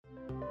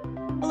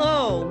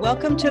Hello,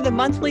 welcome to the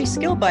monthly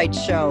Skill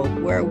Bites show,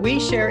 where we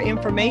share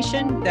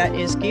information that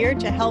is geared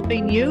to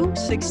helping you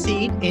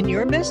succeed in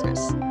your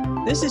business.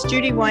 This is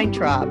Judy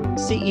Weintraub,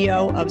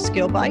 CEO of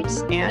Skill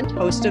Bites and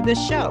host of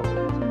this show.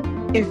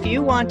 If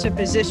you want to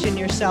position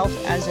yourself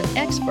as an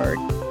expert,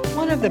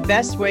 one of the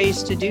best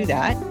ways to do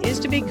that is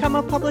to become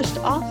a published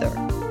author.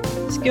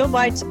 Skill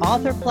Bites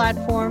author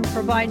platform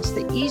provides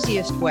the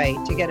easiest way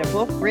to get a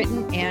book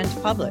written and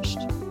published.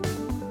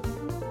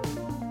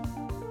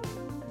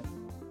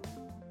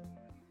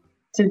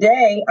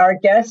 Today, our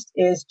guest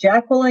is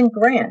Jacqueline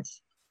Grant,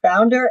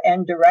 founder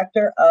and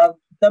director of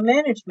the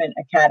Management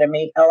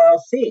Academy,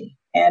 LLC,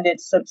 and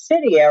its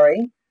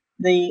subsidiary,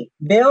 the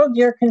Build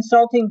Your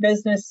Consulting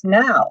Business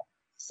Now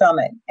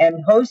Summit,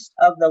 and host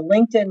of the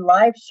LinkedIn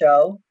Live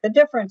show, The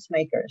Difference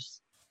Makers.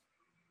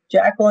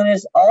 Jacqueline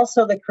is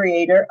also the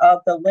creator of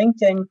the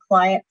LinkedIn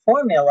Client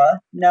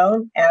Formula,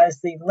 known as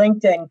the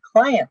LinkedIn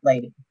Client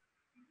Lady.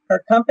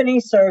 Her company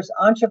serves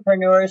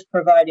entrepreneurs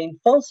providing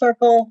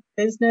full-circle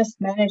business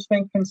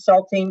management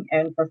consulting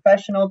and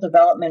professional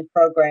development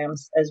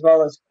programs, as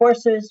well as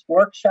courses,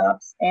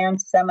 workshops,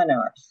 and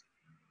seminars.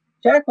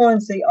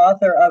 Jacqueline's the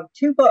author of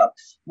 2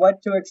 books,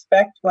 What to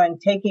Expect When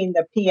Taking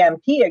the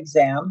PMP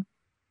Exam,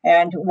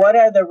 and What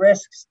Are the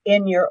Risks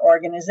in Your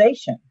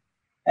Organization,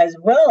 as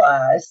well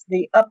as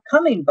the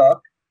upcoming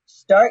book,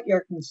 Start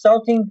Your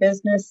Consulting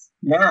Business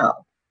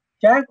Now.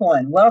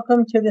 Jacqueline,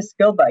 welcome to the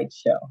Skill Bites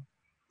show.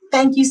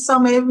 Thank you so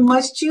very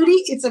much,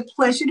 Judy. It's a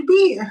pleasure to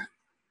be here.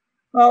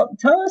 Well,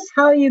 tell us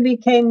how you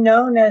became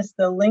known as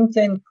the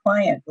LinkedIn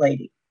Client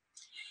Lady.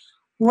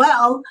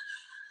 Well,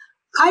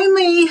 I'm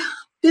a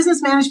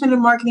business management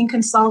and marketing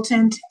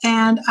consultant,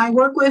 and I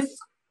work with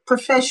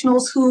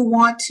professionals who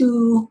want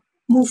to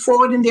move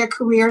forward in their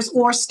careers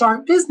or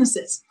start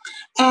businesses.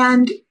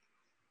 And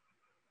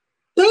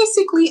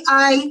basically,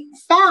 I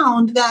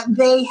found that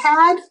they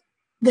had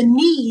the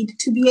need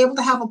to be able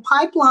to have a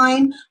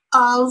pipeline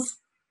of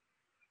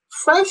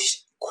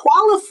fresh,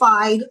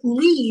 qualified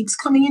leads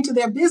coming into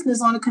their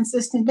business on a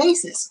consistent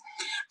basis.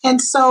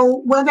 And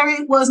so whether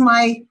it was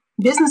my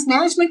business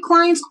management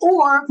clients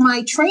or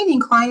my training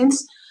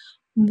clients,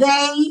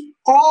 they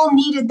all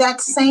needed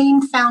that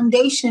same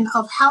foundation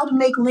of how to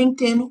make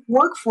LinkedIn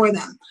work for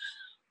them.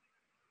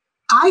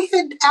 I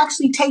had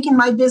actually taken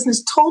my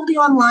business totally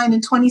online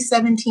in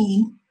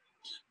 2017.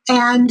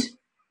 And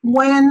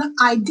when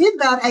I did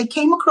that, I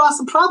came across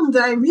a problem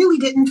that I really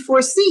didn't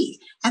foresee.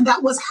 And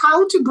that was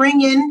how to bring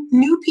in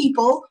new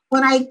people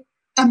when I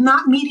am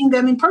not meeting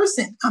them in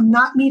person. I'm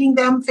not meeting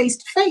them face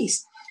to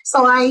face.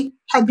 So I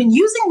had been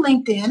using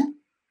LinkedIn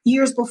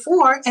years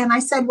before, and I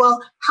said, well,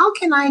 how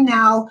can I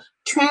now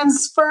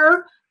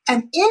transfer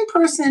an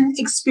in-person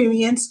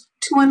experience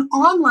to an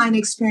online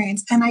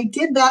experience? And I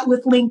did that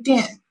with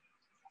LinkedIn.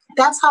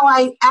 That's how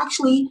I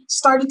actually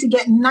started to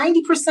get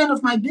 90%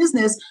 of my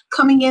business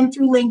coming in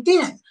through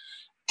LinkedIn.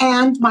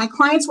 And my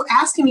clients were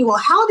asking me, well,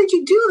 how did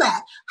you do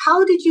that?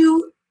 How did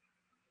you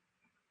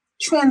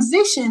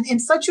transition in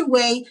such a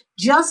way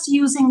just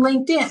using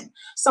LinkedIn?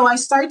 So I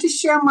started to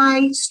share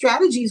my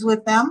strategies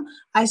with them.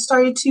 I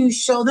started to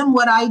show them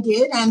what I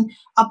did and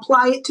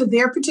apply it to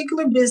their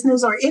particular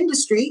business or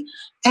industry.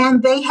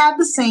 And they had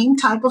the same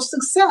type of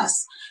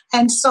success.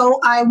 And so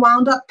I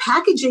wound up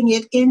packaging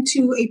it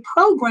into a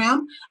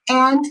program,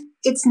 and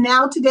it's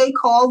now today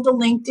called the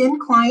LinkedIn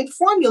Client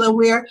Formula,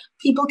 where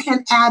people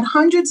can add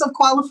hundreds of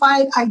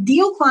qualified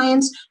ideal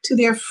clients to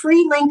their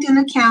free LinkedIn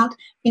account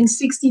in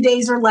 60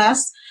 days or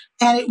less.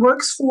 And it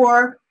works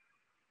for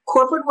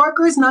corporate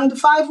workers,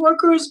 9-to-5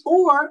 workers,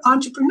 or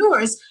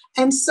entrepreneurs.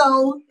 And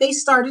so they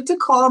started to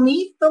call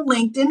me the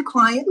LinkedIn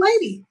Client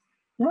Lady.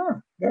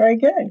 Oh, very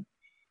good.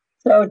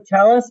 So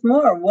tell us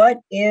more. What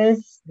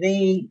is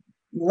the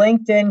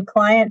LinkedIn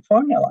Client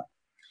Formula?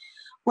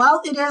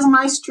 Well, it is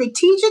my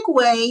strategic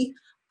way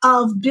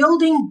of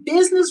building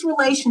business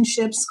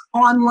relationships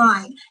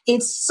online.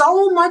 It's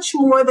so much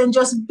more than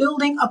just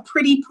building a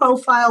pretty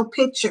profile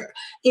picture.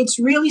 It's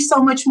really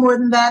so much more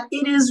than that.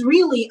 It is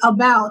really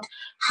about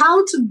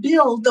how to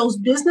build those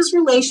business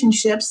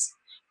relationships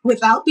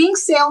without being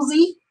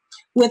salesy,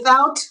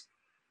 without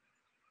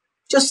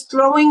just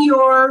throwing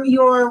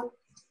your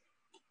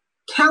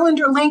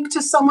calendar link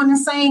to someone and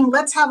saying,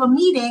 let's have a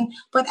meeting,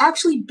 but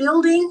actually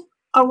building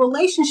a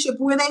relationship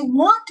where they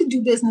want to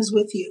do business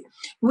with you,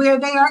 where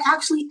they are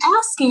actually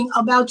asking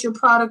about your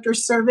product or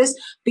service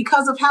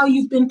because of how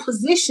you've been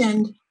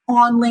positioned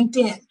on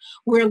LinkedIn,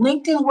 where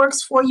LinkedIn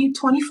works for you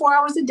 24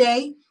 hours a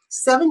day,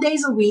 7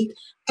 days a week,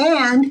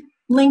 and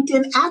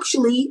LinkedIn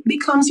actually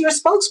becomes your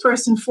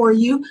spokesperson for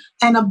you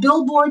and a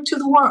billboard to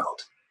the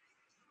world.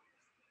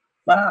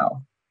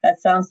 Wow,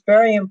 that sounds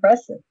very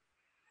impressive.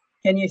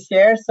 Can you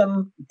share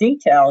some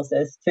details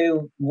as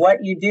to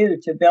what you do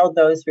to build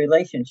those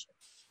relationships?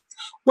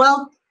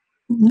 Well,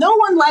 no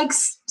one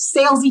likes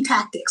salesy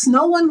tactics.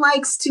 No one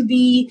likes to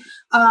be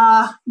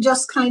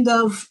just kind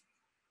of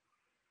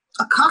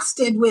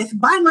accosted with,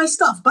 buy my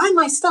stuff, buy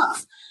my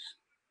stuff.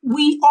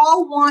 We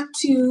all want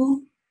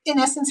to, in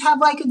essence,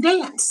 have like a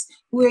dance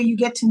where you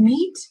get to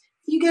meet,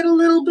 you get a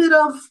little bit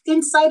of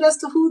insight as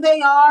to who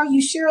they are.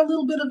 You share a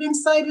little bit of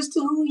insight as to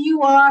who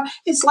you are.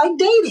 It's like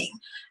dating.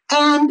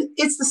 And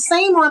it's the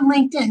same on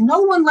LinkedIn.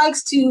 No one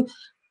likes to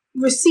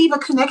receive a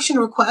connection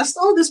request.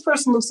 Oh, this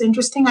person looks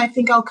interesting. I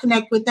think I'll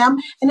connect with them.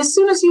 And as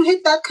soon as you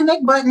hit that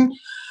connect button,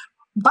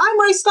 buy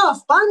my stuff,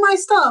 buy my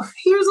stuff.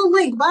 Here's a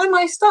link, buy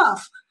my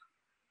stuff.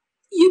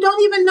 You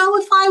don't even know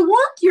if I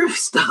want your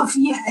stuff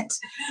yet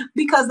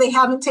because they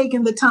haven't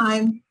taken the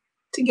time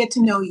to get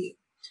to know you.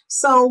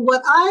 So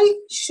what I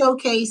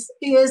showcase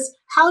is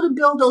how to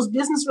build those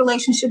business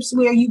relationships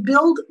where you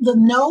build the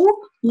know,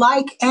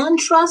 like, and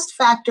trust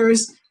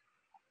factors,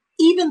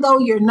 even though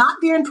you're not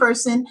there in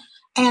person,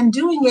 and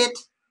doing it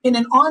in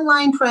an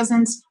online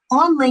presence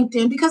on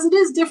LinkedIn, because it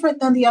is different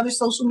than the other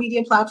social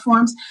media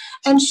platforms,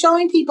 and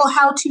showing people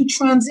how to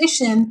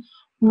transition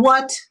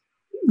what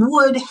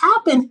would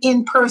happen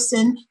in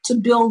person to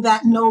build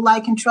that know,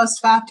 like, and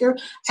trust factor,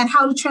 and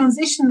how to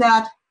transition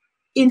that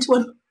into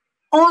an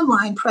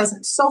online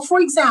presence. So for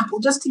example,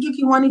 just to give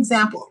you one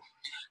example,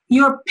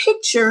 your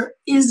picture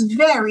is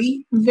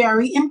very,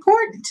 very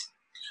important.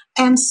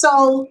 And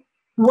so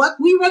what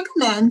we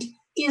recommend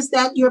is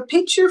that your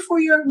picture for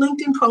your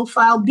LinkedIn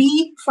profile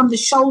be from the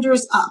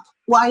shoulders up.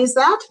 Why is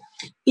that?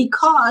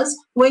 Because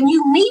when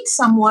you meet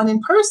someone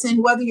in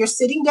person, whether you're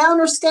sitting down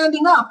or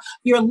standing up,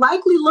 you're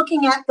likely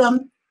looking at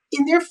them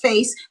in their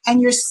face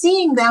and you're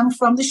seeing them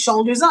from the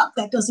shoulders up.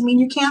 That doesn't mean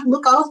you can't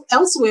look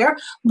elsewhere,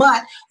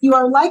 but you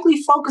are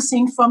likely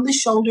focusing from the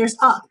shoulders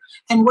up.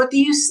 And what do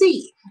you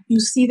see? You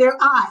see their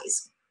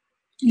eyes.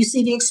 You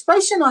see the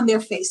expression on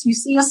their face. You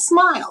see a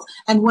smile.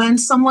 And when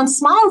someone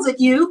smiles at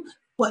you,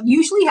 what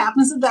usually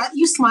happens is that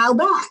you smile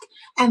back.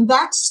 And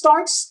that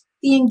starts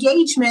the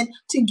engagement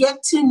to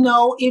get to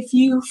know if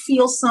you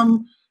feel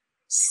some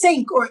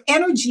sync or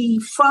energy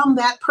from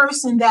that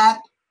person that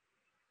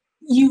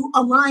you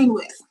align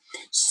with.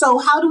 So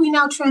how do we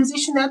now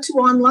transition that to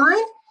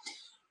online?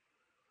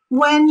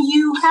 When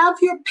you have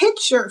your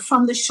picture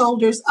from the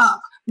shoulders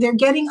up, they're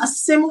getting a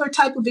similar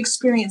type of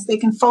experience. They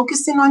can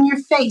focus in on your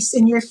face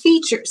and your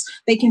features.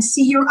 They can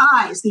see your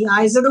eyes. The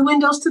eyes are the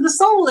windows to the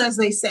soul, as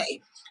they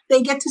say.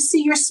 They get to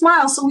see your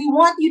smile. So we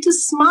want you to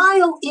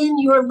smile in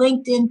your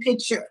LinkedIn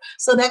picture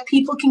so that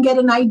people can get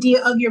an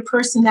idea of your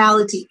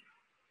personality.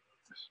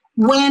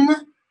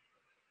 When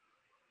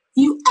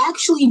you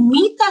actually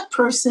meet that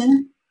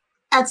person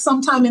at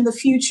some time in the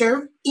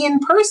future in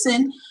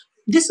person,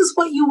 this is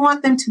what you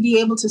want them to be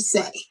able to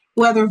say,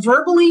 whether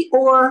verbally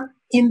or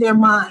in their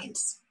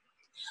minds.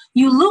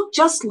 You look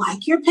just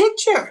like your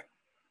picture.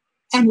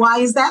 And why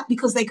is that?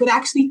 Because they could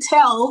actually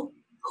tell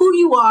who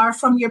you are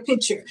from your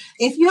picture.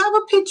 If you have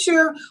a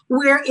picture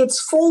where it's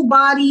full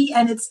body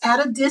and it's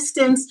at a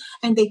distance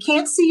and they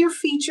can't see your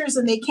features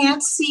and they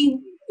can't see,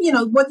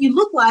 what you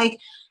look like,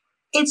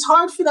 it's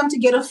hard for them to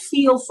get a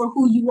feel for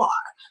who you are.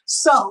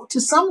 So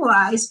to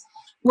summarize,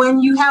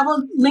 when you have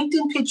a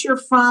LinkedIn picture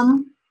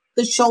from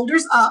the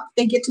shoulders up,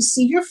 they get to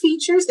see your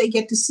features, they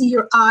get to see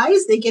your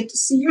eyes, they get to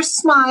see your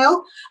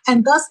smile,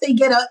 and thus they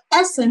get an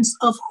essence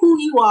of who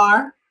you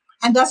are.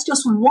 And that's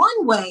just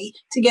one way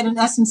to get an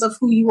essence of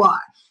who you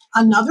are.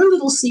 Another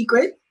little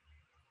secret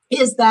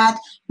is that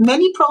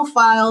many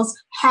profiles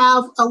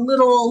have a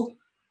little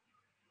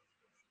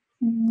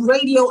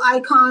radio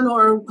icon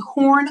or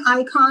horn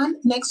icon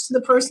next to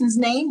the person's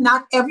name.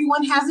 Not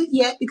everyone has it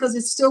yet because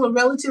it's still a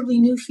relatively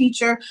new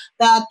feature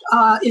that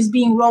is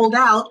being rolled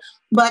out.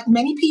 But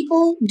many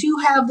people do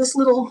have this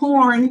little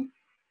horn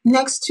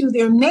next to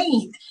their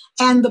name.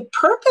 And the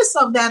purpose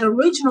of that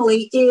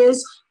originally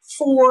is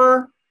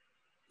for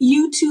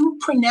you to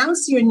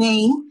pronounce your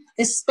name,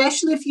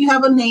 especially if you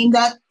have a name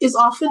that is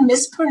often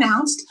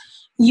mispronounced.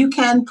 You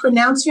can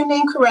pronounce your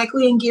name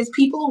correctly and give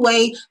people a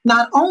way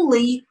not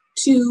only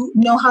to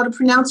know how to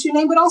pronounce your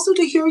name, but also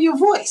to hear your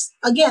voice.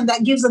 Again,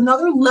 that gives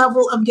another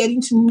level of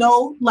getting to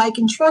know, like,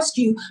 and trust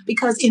you,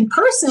 because in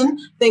person,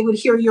 they would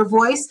hear your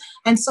voice.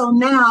 And so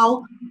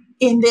now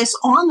in this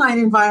online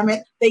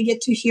environment, they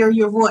get to hear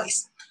your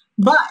voice.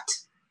 But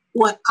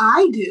what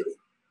I do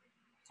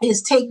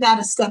is take that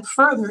a step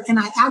further, and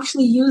I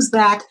actually use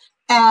that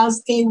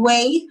as a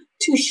way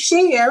to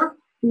share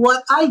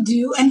what I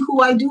do and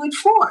who I do it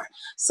for.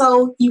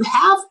 So you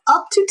have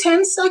up to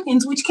 10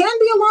 seconds, which can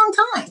be a long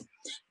time.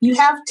 You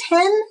have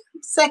 10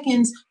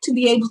 seconds to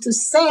be able to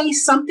say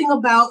something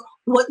about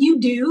what you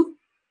do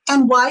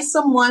and why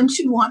someone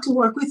should want to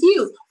work with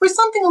you, or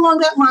something along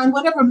that line.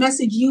 Whatever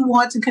message you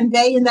want to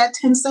convey in that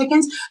 10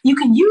 seconds, you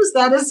can use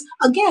that as,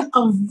 again,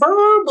 a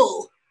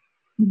verbal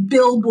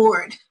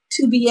billboard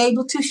to be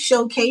able to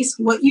showcase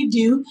what you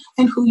do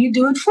and who you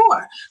do it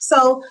for.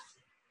 So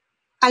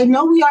I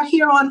know we are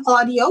here on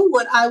audio.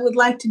 What I would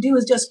like to do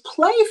is just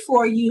play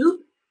for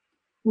you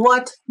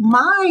what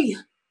my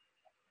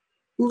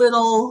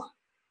little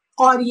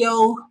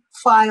audio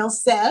file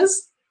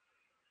says.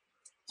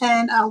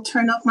 And I'll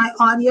turn up my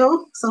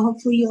audio, so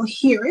hopefully you'll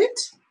hear it.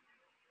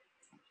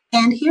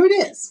 And here it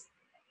is.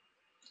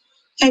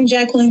 I'm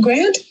Jacqueline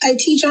Grant. I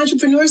teach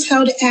entrepreneurs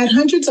how to add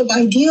hundreds of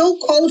ideal,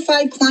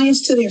 qualified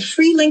clients to their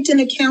free LinkedIn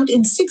account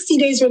in 60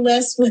 days or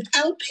less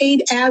without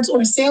paid ads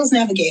or Sales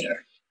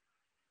Navigator.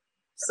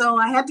 So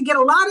I had to get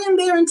a lot in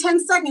there in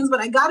 10 seconds, but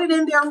I got it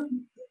in there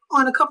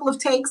on a couple of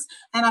takes,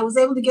 and I was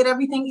able to get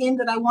everything in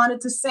that I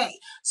wanted to say.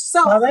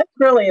 So well, that's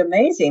really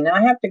amazing.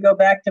 I have to go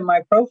back to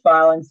my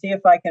profile and see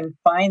if I can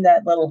find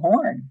that little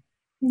horn.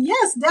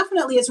 Yes,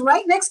 definitely. It's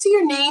right next to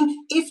your name.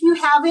 If you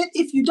have it,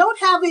 if you don't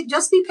have it,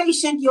 just be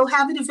patient. You'll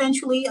have it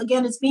eventually.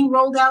 Again, it's being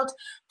rolled out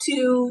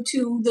to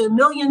the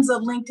millions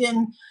of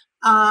LinkedIn,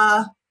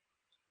 the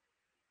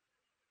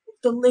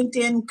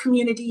LinkedIn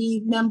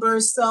community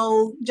members.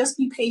 So just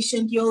be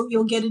patient.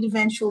 You'll get it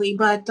eventually.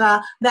 But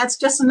that's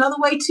just another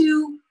way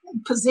to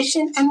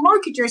position and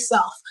market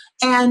yourself.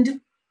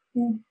 And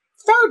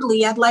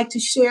thirdly, I'd like to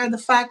share the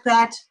fact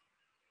that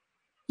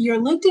your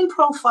LinkedIn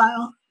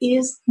profile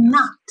is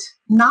not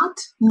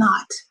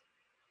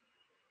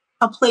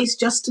a place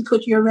just to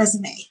put your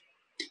resume.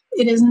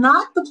 It is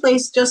not the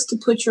place just to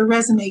put your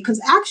resume, because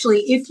actually,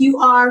 if you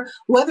are,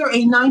 whether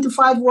a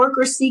 9-to-5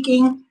 worker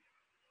seeking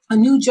a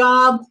new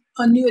job,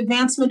 a new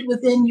advancement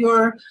within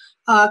your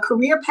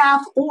career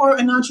path, or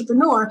an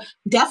entrepreneur,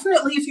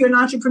 definitely if you're an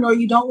entrepreneur,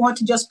 you don't want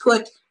to just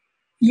put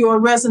your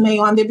resume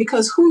on there,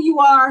 because who you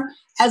are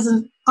as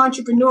an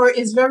entrepreneur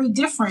is very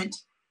different,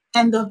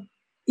 and the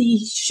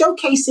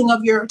showcasing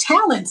of your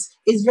talents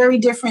is very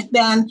different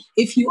than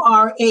if you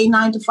are a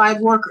 9-to-5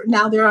 worker.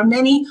 Now, there are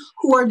many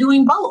who are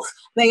doing both.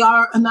 They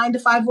are a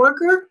 9-to-5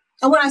 worker.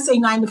 And when I say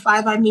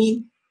 9-to-5, I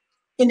mean,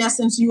 in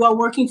essence, you are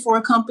working for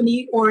a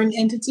company or an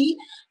entity,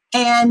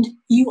 and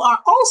you are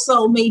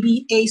also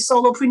maybe a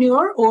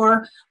solopreneur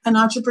or an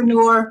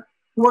entrepreneur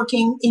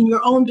working in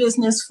your own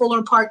business full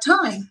or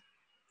part-time.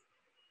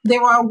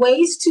 There are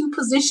ways to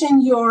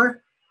position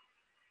your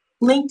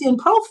LinkedIn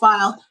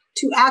profile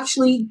to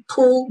actually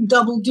pull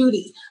double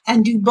duty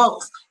and do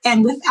both,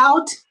 and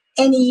without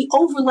any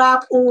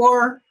overlap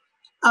or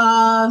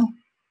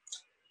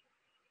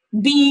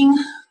being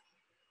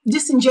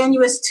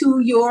disingenuous to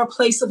your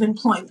place of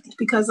employment,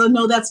 because I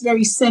know that's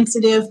very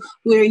sensitive,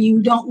 where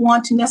you don't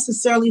want to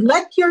necessarily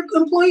let your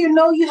employer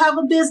know you have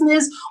a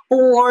business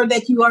or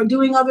that you are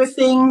doing other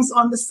things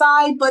on the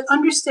side. But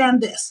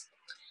understand this.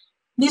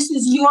 This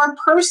is your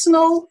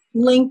personal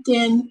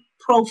LinkedIn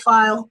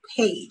profile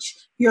page.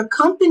 Your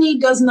company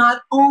does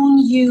not own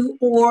you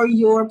or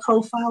your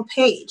profile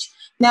page.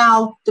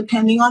 Now,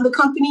 depending on the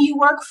company you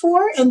work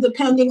for and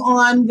depending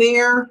on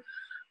their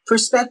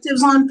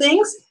perspectives on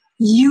things,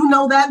 you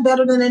know that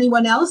better than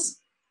anyone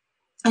else.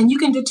 And you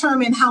can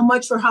determine how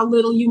much or how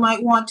little you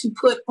might want to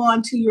put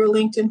onto your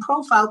LinkedIn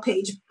profile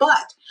page.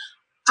 But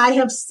I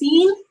have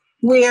seen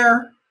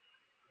where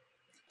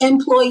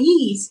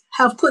employees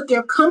have put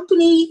their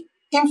company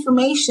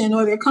information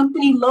or their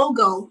company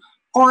logo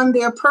on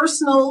their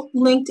personal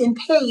LinkedIn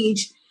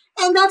page.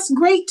 And that's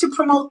great to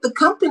promote the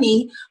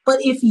company.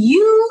 But if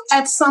you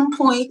at some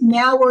point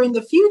now or in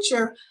the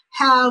future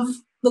have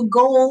the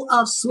goal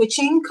of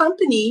switching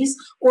companies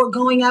or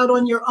going out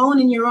on your own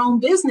in your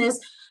own business,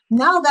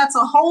 now that's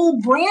a whole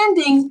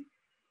branding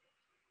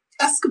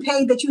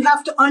escapade that you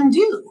have to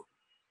undo.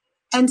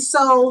 And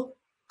so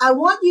I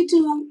want you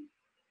to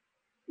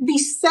be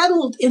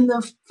settled in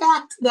the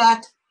fact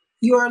that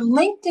your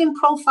LinkedIn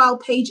profile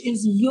page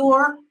is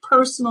your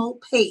personal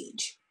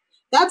page.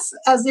 That's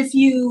as if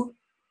you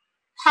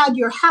had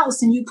your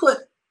house and you put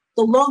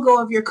the logo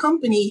of your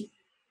company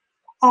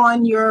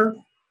on your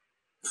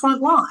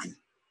front lawn.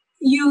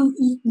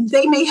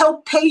 They may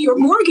help pay your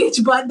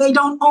mortgage, but they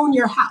don't own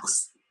your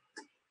house.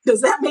 Does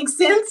that make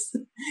sense?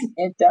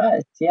 It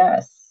does,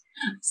 yes.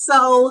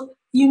 So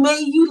you may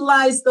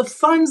utilize the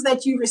funds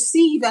that you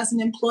receive as an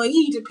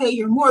employee to pay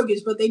your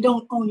mortgage, but they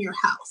don't own your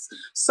house.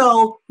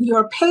 So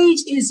your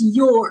page is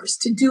yours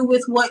to do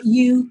with what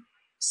you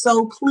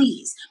so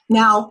please.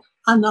 Now,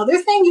 another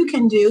thing you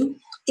can do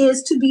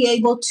is to be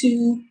able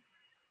to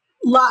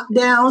lock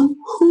down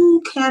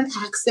who can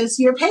access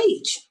your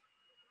page.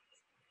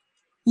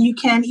 You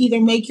can either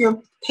make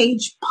your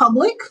page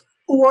public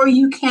or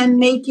you can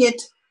make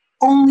it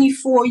only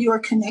for your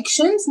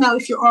connections. Now,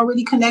 if you're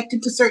already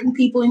connected to certain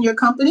people in your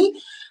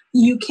company,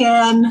 you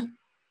can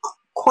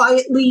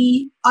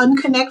quietly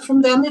unconnect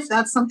from them if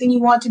that's something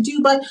you want to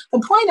do. But the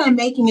point I'm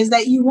making is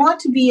that you want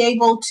to be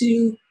able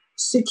to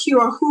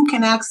secure who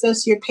can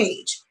access your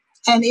page.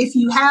 And if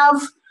you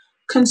have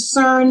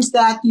concerns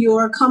that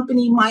your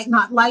company might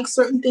not like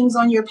certain things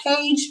on your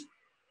page,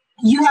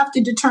 you have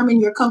to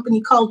determine your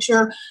company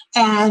culture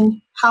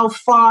and how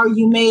far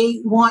you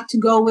may want to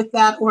go with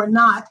that or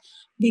not,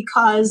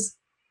 because,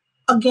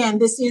 again,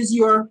 this is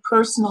your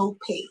personal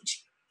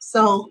page.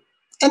 So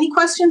any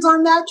questions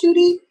on that,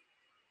 Judy?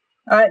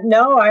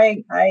 No,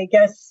 I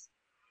guess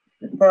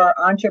for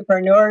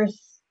entrepreneurs,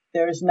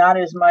 there's not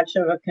as much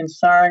of a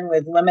concern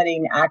with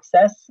limiting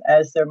access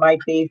as there might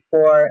be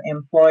for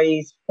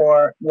employees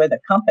with a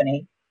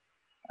company.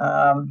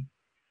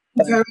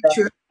 Very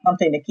true.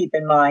 Something to keep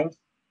in mind.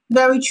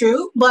 Very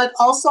true. But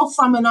also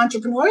from an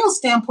entrepreneurial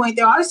standpoint,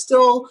 there are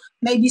still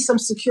maybe some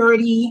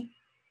security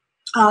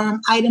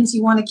items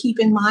you want to keep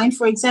in mind.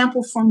 For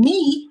example, for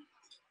me,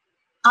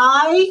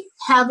 I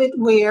have it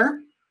where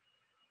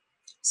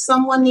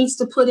someone needs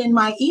to put in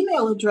my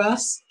email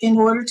address in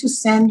order to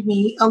send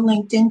me a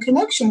LinkedIn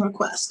connection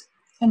request.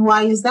 And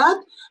why is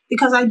that?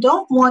 Because I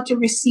don't want to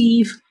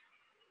receive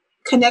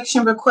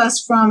connection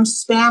requests from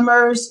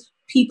spammers,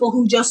 people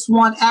who just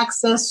want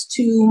access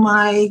to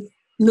my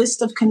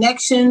list of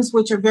connections,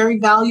 which are very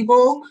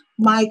valuable.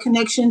 My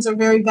connections are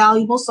very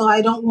valuable, so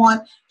I don't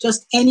want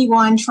just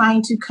anyone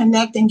trying to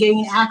connect and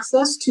gain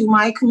access to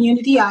my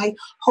community. I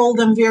hold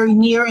them very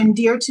near and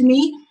dear to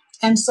me,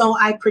 and so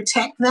I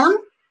protect them.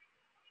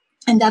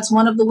 And that's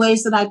one of the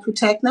ways that I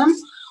protect them.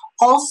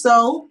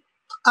 Also,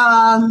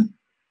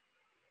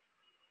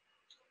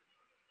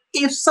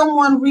 if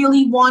someone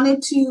really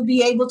wanted to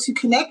be able to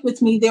connect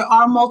with me, there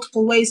are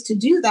multiple ways to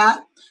do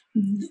that.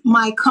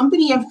 My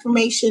company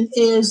information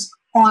is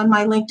on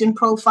my LinkedIn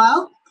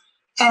profile.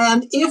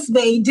 And if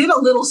they did a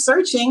little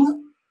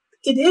searching,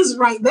 it is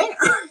right there.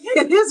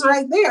 It is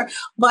right there.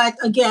 But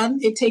again,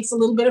 it takes a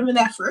little bit of an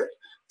effort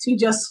to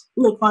just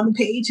look on the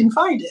page and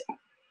find it.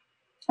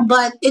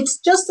 But it's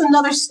just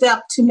another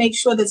step to make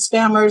sure that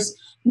spammers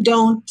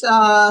don't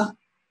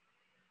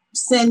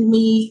send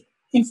me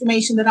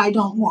information that I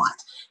don't want.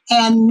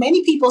 And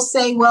many people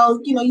say, well,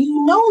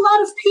 you know a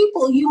lot of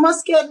people, you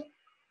must get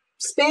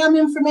spam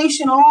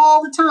information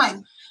all the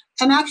time.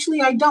 And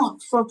actually, I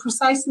don't, for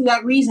precisely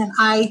that reason.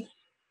 I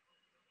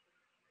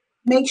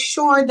make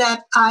sure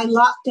that I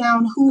lock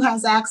down who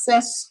has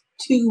access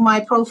to my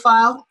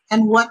profile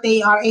and what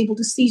they are able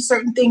to see.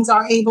 Certain things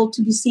are able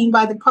to be seen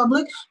by the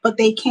public, but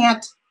they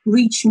can't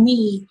reach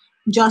me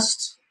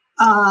just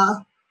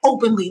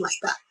openly like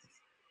that.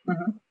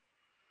 Mm-hmm.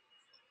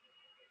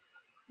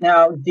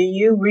 Now, do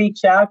you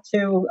reach out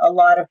to a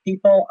lot of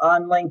people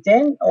on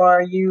LinkedIn, or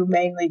are you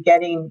mainly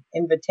getting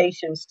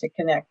invitations to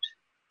connect?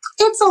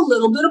 It's a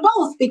little bit of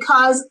both,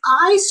 because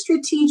I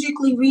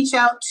strategically reach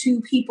out to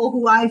people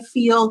who I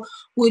feel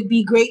would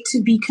be great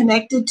to be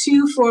connected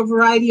to for a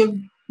variety of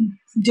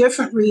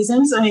different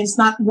reasons. I mean, it's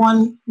not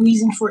one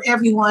reason for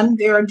everyone.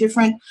 There are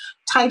different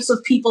types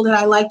of people that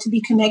I like to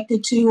be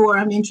connected to, or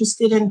I'm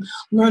interested in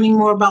learning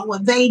more about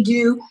what they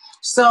do.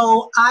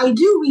 So I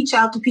do reach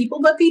out to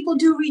people, but people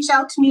do reach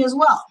out to me as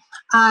well.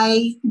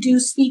 I do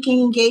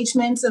speaking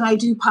engagements, and I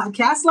do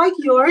podcasts like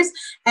yours,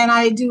 and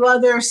I do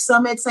other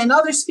summits and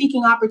other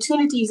speaking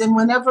opportunities. And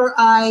whenever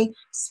I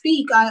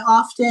speak, I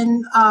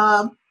often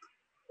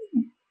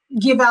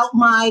give out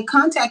my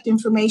contact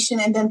information,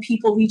 and then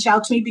people reach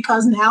out to me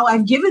because now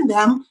I've given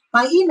them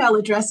my email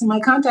address and my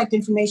contact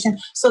information.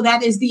 So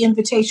that is the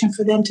invitation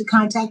for them to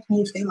contact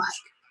me if they like.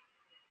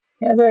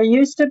 Yeah, there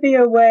used to be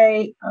a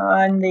way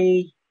on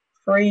the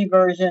free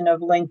version of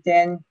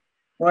LinkedIn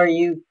where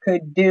you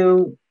could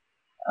do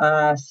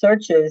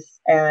searches,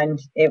 and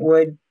it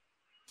would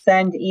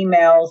send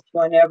emails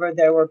whenever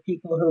there were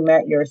people who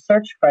met your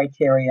search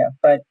criteria.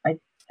 But I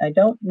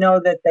don't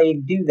know that they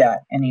do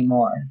that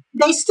anymore.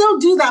 They still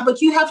do that, but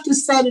you have to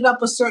set it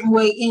up a certain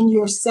way in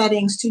your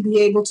settings to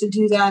be able to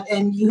do that,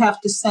 and you have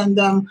to send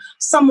them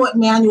somewhat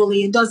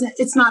manually.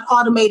 It's not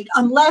automated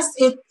unless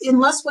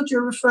what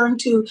you're referring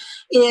to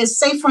is,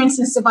 say, for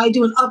instance, if I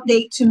do an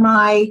update to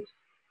my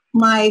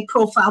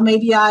profile,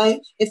 maybe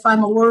if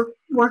I'm a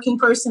working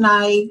person,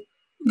 I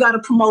got a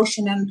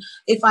promotion, and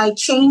if I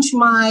change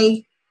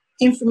my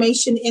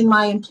information in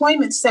my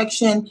employment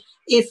section,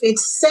 if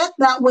it's set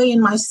that way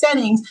in my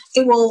settings,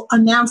 it will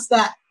announce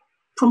that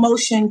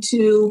promotion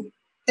to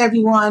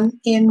everyone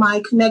in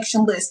my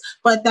connection list.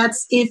 But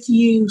that's if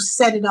you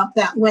set it up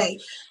that way.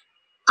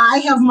 I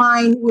have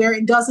mine where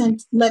it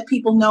doesn't let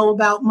people know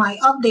about my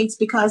updates,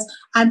 because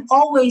I'm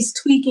always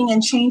tweaking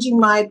and changing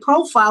my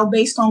profile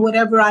based on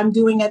whatever I'm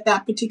doing at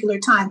that particular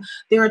time.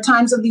 There are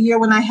times of the year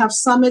when I have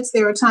summits.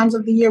 There are times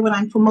of the year when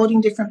I'm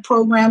promoting different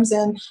programs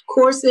and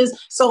courses.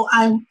 So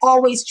I'm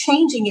always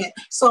changing it.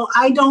 So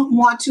I don't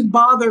want to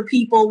bother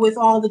people with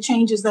all the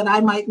changes that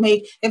I might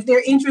make. If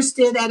they're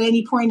interested at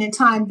any point in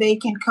time, they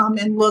can come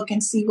and look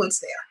and see what's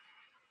there.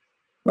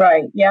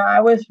 Right. Yeah, I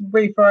was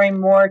referring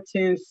more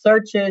to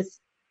searches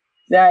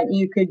that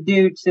you could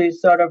do to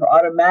sort of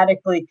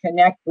automatically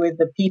connect with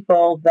the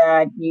people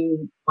that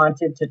you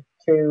wanted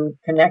to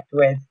connect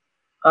with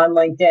on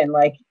LinkedIn.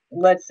 Like,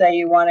 let's say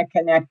you want to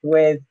connect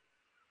with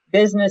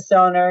business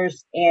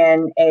owners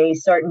in a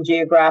certain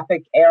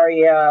geographic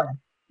area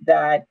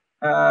that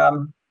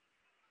have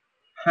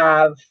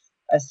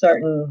a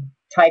certain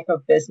type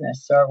of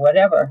business or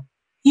whatever.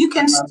 You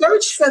can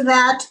search for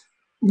that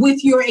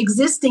with your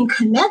existing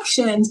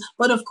connections,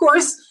 but of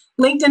course,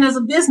 LinkedIn is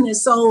a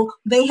business, so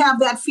they have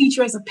that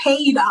feature as a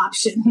paid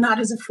option, not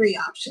as a free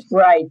option.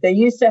 Right. They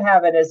used to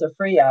have it as a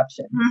free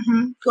option.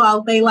 Mm-hmm.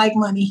 Well, they like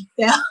money.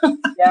 Yeah.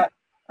 Yeah.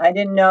 I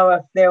didn't know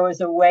if there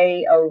was a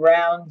way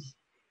around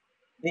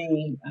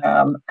the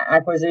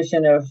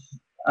acquisition of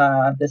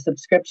the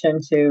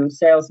subscription to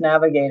Sales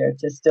Navigator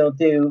to still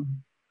do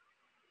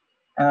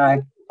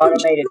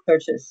automated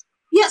searches.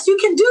 Yes, you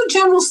can do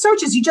general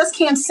searches. You just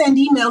can't send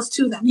emails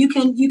to them. You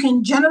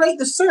can generate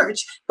the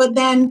search, but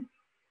then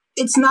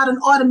it's not an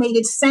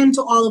automated send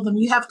to all of them.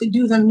 You have to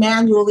do them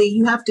manually.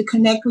 You have to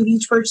connect with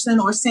each person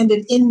or send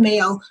an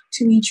in-mail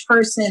to each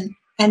person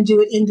and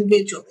do it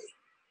individually.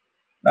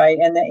 Right.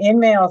 And the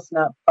in-mail is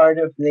not part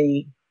of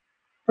the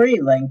free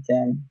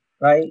LinkedIn,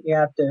 right? You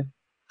have to.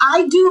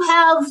 I do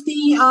have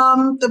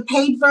the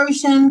paid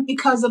version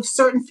because of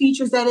certain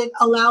features that it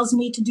allows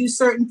me to do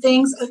certain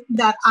things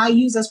that I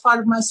use as part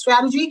of my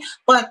strategy.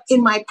 But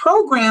in my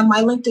program,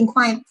 my LinkedIn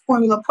Client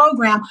Formula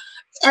program,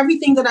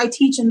 everything that I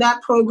teach in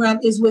that program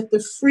is with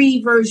the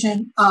free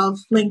version of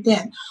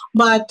LinkedIn.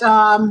 But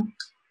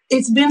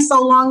it's been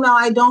so long now,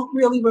 I don't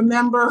really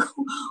remember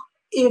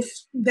if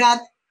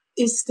that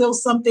is still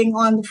something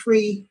on the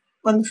free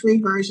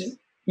version.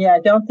 Yeah,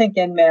 I don't think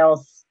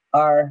in-mails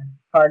are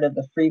part of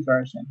the free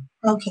version.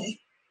 Okay.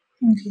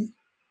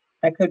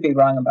 I could be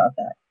wrong about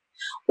that.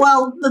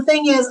 Well, the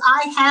thing is,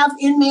 I have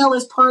in-mail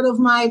as part of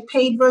my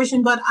paid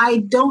version, but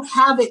I don't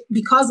have it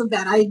because of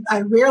that.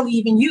 I rarely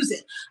even use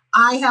it.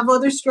 I have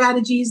other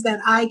strategies that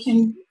I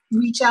can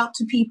reach out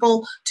to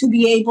people to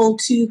be able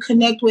to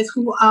connect with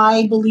who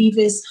I believe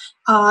is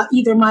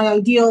either my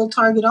ideal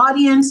target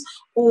audience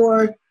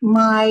or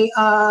my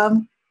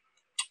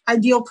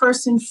ideal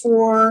person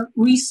for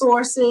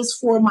resources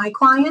for my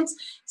clients.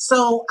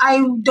 So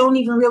I don't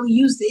even really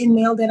use the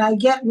in-mail that I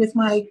get with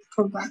my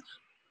program.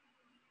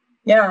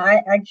 Yeah,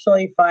 I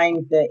actually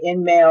find the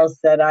in-mails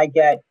that I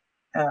get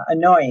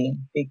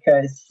annoying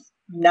because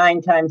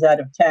 9 times out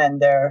of 10,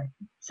 they're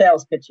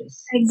sales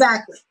pitches.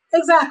 Exactly.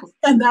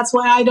 And that's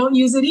why I don't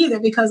use it either,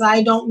 because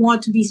I don't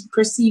want to be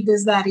perceived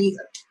as that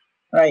either.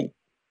 Right.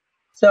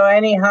 So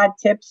any hot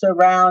tips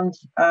around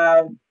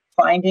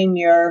finding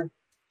your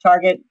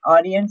target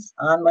audience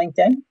on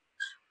LinkedIn?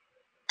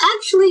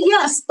 Actually,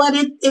 yes, but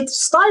it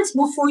starts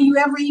before you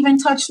ever even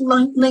touch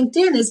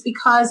LinkedIn, is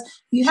because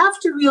you have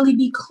to really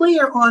be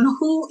clear on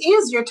who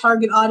is your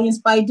target audience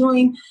by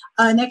doing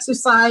an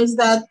exercise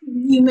that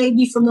you may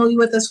be familiar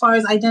with as far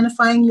as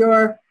identifying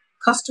your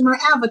customer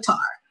avatar.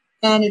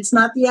 And it's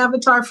not the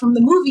avatar from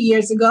the movie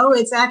years ago.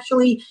 It's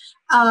actually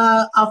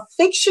a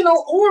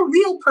fictional or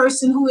real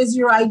person who is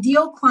your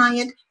ideal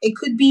client. It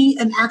could be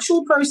an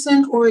actual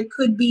person, or it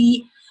could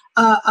be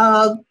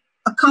a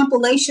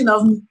compilation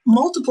of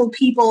multiple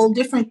people,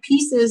 different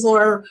pieces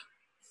or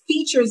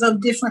features of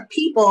different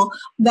people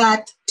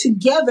that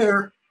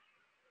together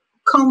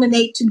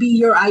culminate to be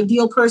your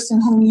ideal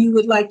person whom you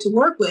would like to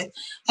work with.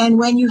 And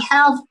when you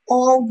have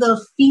all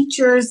the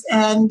features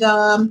and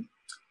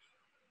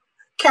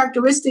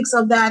characteristics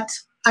of that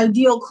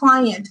ideal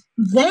client,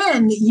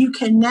 then you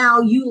can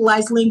now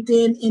utilize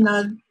LinkedIn in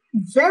a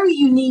very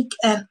unique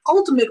and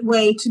ultimate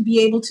way to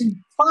be able to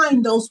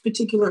find those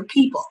particular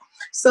people.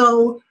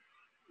 So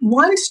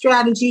one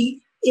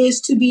strategy is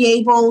to be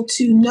able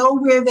to know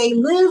where they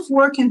live,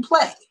 work, and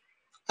play.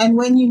 And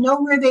when you know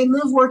where they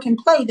live, work, and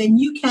play, then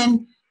you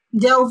can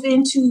delve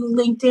into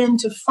LinkedIn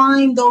to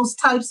find those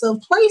types of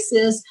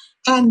places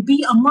and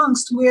be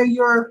amongst where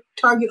your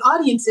target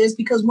audience is.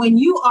 Because when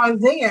you are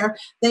there,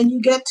 then you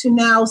get to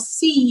now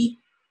see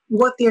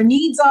what their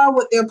needs are,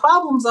 what their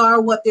problems are,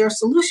 what their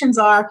solutions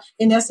are.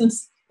 In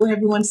essence, what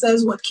everyone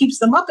says, what keeps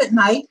them up at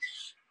night.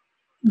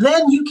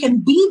 Then you can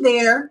be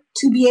there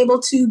to be able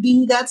to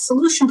be that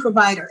solution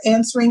provider,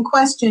 answering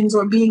questions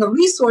or being a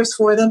resource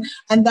for them.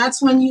 And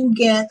that's when you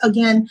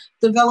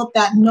develop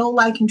that know,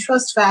 like, and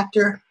trust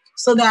factor,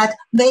 so that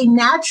they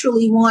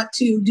naturally want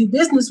to do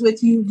business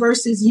with you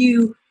versus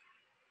you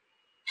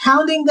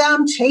hounding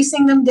them,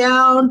 chasing them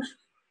down,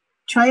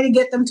 trying to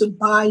get them to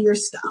buy your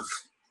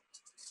stuff.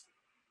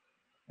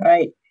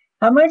 Right.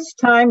 How much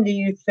time do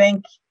you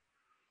think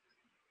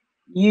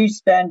you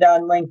spend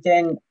on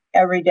LinkedIn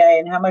every day,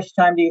 and how much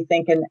time do you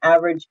think an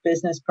average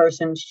business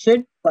person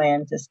should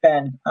plan to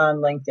spend on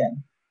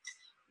LinkedIn?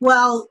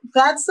 Well,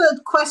 that's a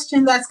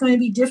question that's going to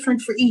be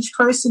different for each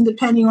person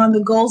depending on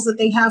the goals that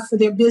they have for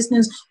their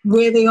business,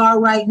 where they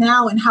are right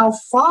now, and how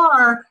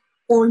far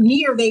or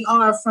near they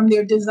are from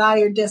their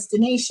desired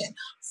destination.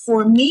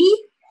 For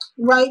me,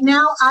 right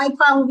now, I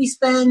probably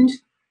spend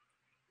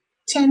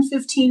 10,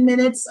 15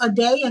 minutes a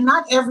day, and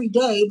not every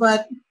day,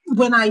 but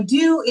when I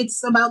do,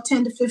 it's about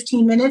 10 to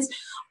 15 minutes.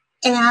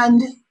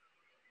 And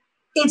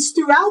it's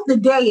throughout the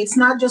day. It's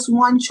not just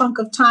one chunk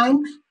of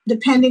time,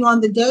 depending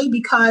on the day,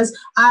 because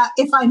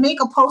if I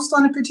make a post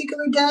on a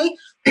particular day,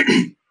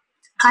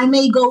 I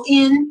may go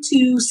in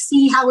to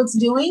see how it's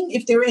doing,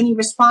 if there are any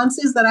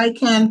responses that I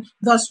can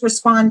thus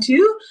respond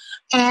to.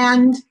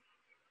 And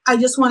I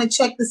just want to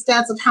check the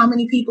stats of how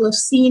many people have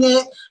seen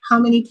it, how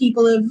many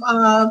people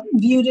have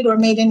viewed it or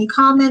made any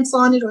comments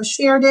on it or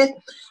shared it.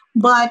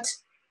 But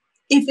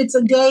if it's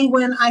a day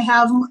when I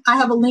have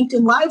a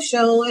LinkedIn live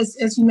show,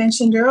 as you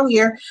mentioned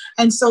earlier,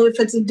 and so if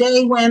it's a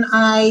day when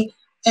I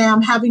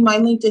am having my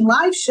LinkedIn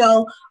live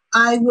show,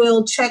 I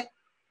will check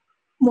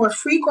more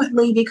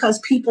frequently because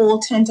people will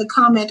tend to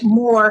comment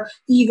more,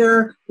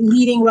 either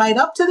leading right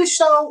up to the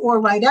show or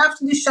right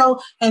after the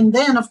show. And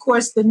then, of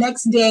course, the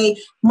next day,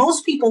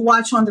 most people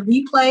watch on the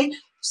replay.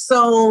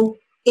 So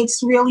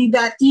it's really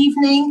that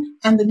evening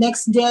and the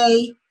next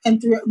day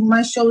and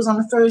my show is on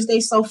a Thursday.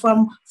 So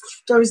from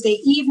Thursday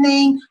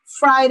evening,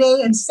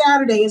 Friday, and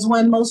Saturday is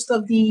when most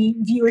of the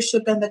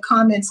viewership and the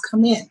comments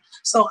come in.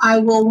 So I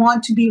will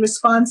want to be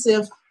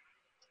responsive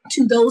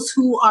to those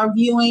who are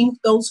viewing,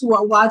 those who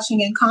are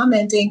watching and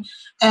commenting,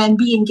 and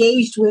be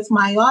engaged with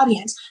my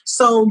audience.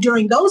 So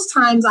during those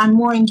times, I'm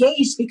more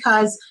engaged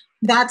because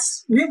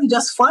that's really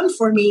just fun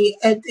for me.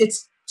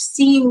 It's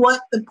seeing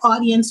what the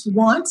audience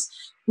wants,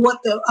 what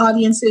the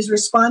audience is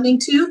responding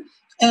to,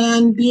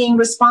 and being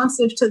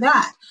responsive to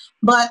that.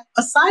 But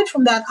aside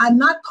from that, I'm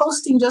not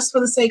posting just for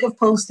the sake of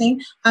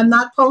posting. I'm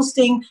not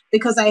posting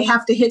because I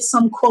have to hit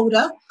some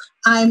quota.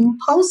 I'm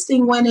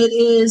posting when it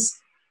is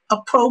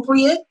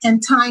appropriate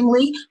and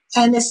timely,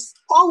 and it's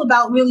all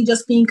about really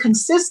just being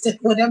consistent,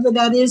 whatever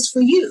that is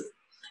for you.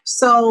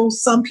 So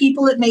some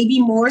people it may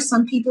be more,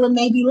 some people it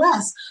may be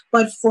less.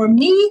 But for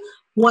me,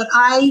 what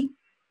I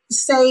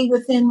say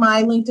within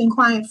my LinkedIn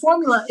client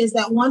formula is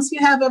that once you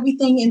have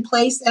everything in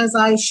place, as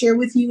I share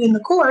with you in the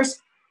course,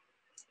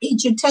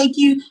 it should take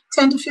you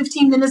 10 to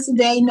 15 minutes a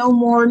day, no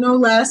more, no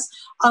less,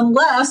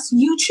 unless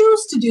you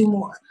choose to do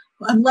more,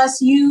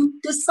 unless you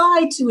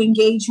decide to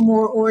engage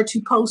more or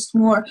to post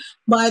more.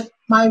 But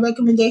my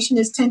recommendation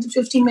is 10 to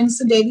 15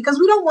 minutes a day, because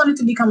we don't want it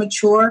to become a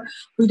chore.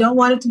 We don't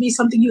want it to be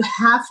something you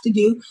have to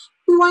do.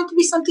 We want it to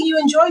be something you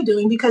enjoy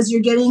doing, because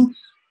you're getting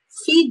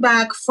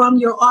feedback from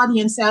your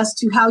audience as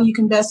to how you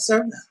can best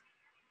serve them.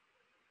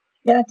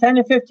 Yeah, 10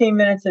 to 15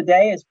 minutes a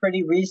day is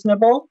pretty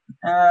reasonable.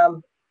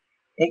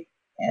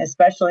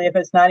 Especially if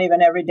it's not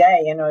even every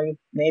day.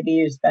 Maybe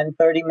you spend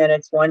 30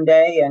 minutes one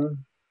day and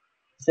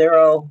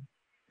 0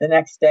 the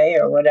next day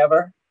or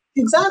whatever.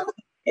 Exactly.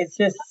 It's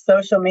just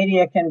social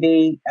media can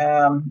be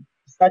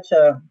such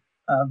a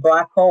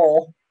black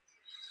hole.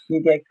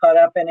 You get caught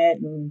up in it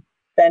and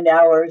spend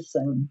hours,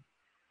 and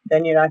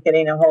then you're not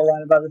getting a whole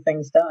lot of other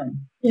things done.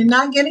 You're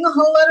not getting a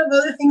whole lot of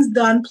other things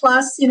done.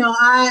 Plus,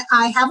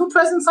 I have a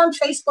presence on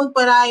Facebook,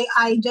 but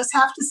I just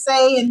have to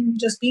say, and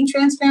just being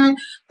transparent,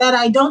 that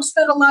I don't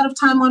spend a lot of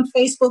time on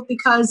Facebook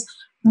because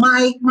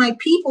my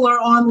people are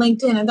on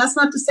LinkedIn. And that's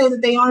not to say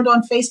that they aren't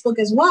on Facebook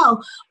as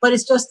well, but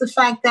it's just the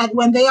fact that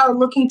when they are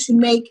looking to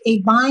make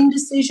a buying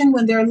decision,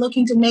 when they're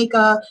looking to make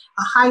a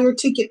higher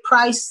ticket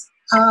price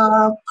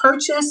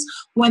purchase,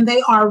 when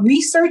they are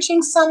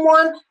researching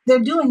someone, they're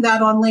doing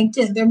that on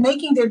LinkedIn. They're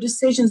making their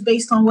decisions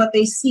based on what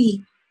they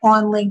see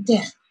on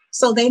LinkedIn.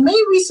 So they may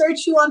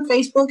research you on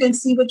Facebook and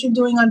see what you're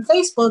doing on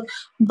Facebook,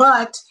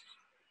 but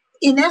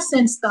in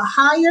essence, the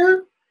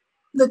higher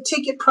the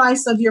ticket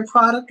price of your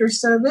product or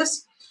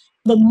service,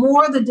 the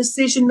more the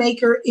decision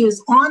maker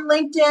is on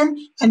LinkedIn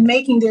and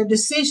making their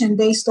decision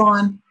based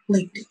on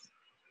LinkedIn.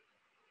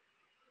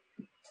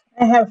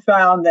 I have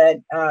found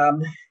that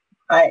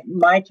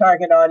my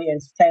target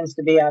audience tends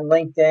to be on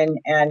LinkedIn,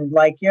 and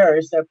like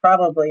yours, they're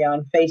probably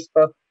on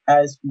Facebook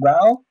as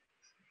well.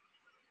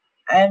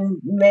 And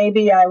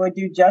maybe I would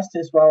do just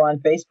as well on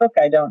Facebook.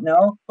 I don't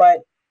know, but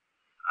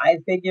I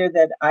figure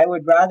that I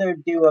would rather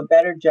do a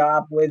better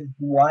job with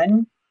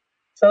one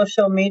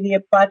social media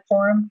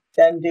platform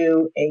than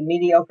do a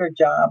mediocre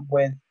job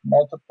with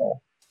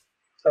multiple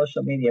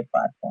social media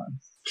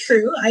platforms.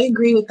 True, I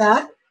agree with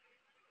that.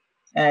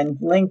 And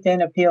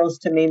LinkedIn appeals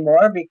to me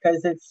more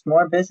because it's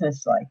more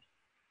business-like.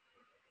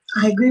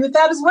 I agree with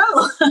that as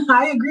well.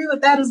 I agree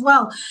with that as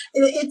well.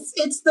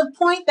 It's the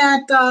point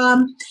that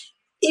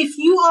if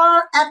you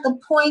are at the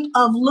point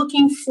of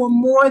looking for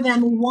more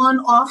than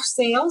one-off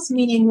sales,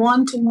 meaning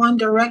one-to-one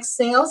direct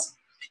sales,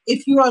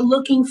 if you are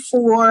looking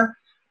for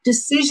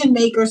decision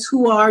makers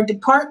who are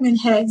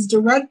department heads,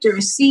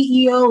 directors,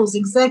 CEOs,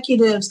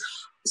 executives,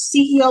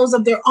 CEOs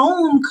of their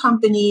own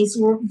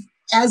companies,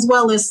 as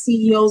well as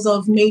CEOs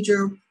of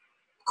major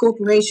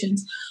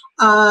corporations,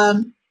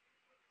 and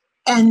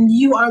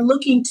you are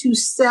looking to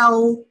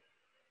sell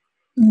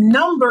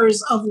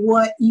numbers of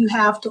what you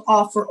have to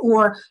offer,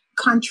 or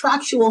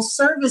contractual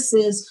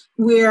services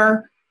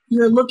where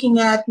you're looking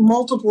at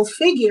multiple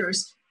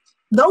figures,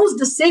 those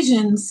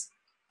decisions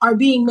are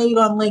being made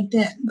on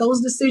LinkedIn.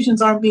 Those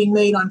decisions aren't being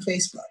made on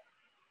Facebook.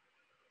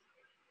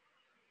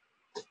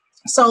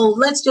 So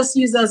let's just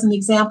use as an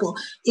example.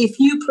 If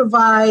you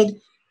provide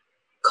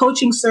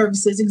coaching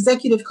services,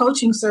 executive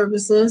coaching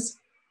services,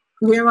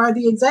 where are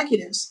the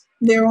executives?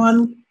 They're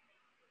on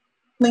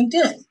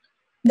LinkedIn.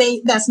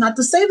 That's not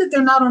to say that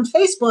they're not on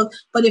Facebook,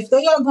 but if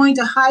they are going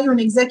to hire an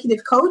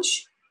executive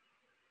coach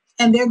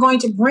and they're going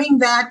to bring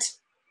that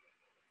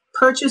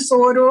purchase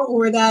order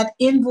or that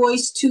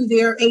invoice to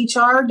their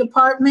HR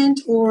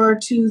department or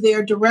to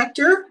their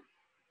director,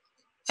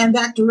 and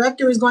that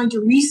director is going to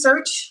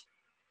research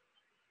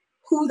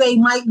who they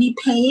might be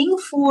paying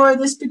for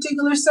this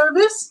particular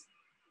service,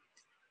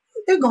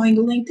 they're going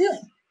to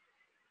LinkedIn.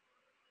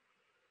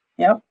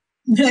 Yep.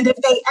 And if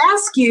they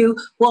ask you,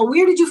 well,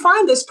 where did you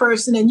find this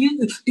person? And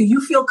do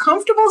you feel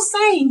comfortable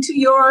saying to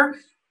your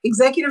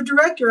executive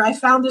director, I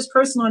found this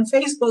person on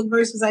Facebook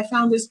versus I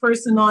found this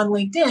person on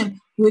LinkedIn,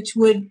 which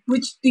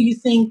do you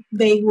think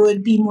they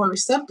would be more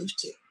receptive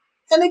to?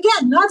 And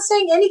again, not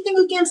saying anything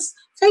against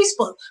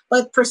Facebook,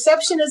 but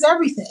perception is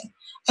everything.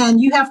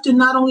 And you have to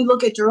not only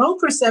look at your own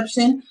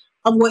perception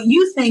of what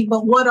you think,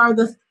 but what are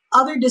the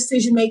other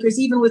decision makers,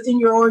 even within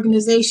your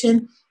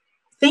organization,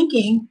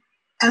 thinking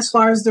as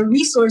far as the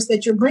resource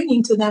that you're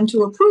bringing to them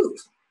to approve.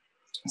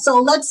 So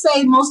let's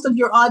say most of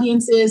your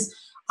audience is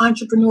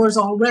entrepreneurs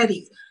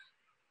already.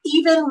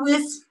 Even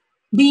with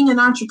being an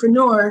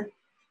entrepreneur,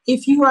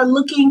 if you are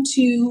looking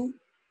to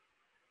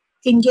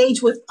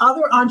engage with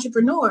other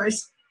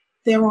entrepreneurs,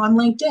 they're on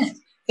LinkedIn.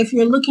 If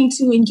you're looking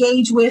to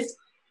engage with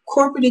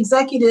corporate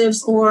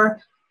executives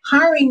or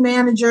hiring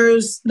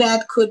managers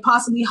that could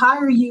possibly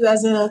hire you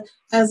as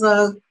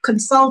a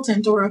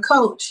consultant or a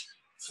coach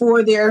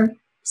for their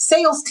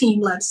sales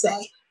team, let's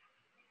say,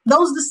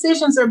 those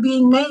decisions are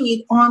being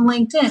made on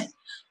LinkedIn.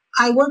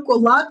 I work a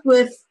lot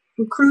with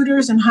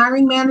recruiters and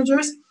hiring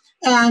managers,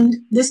 and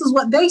this is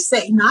what they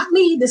say, not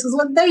me, this is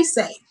what they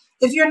say.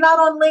 If you're not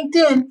on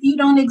LinkedIn, you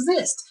don't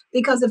exist.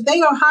 Because if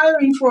they are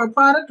hiring for a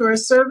product or a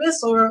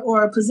service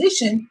or a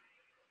position,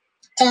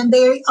 and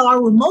they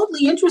are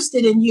remotely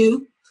interested in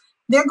you,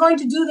 they're going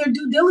to do their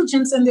due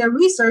diligence and their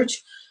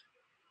research,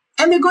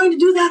 and they're going to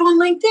do that on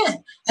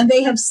LinkedIn. And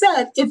they have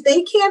said, if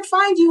they can't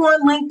find you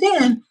on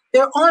LinkedIn,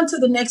 they're on to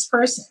the next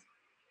person,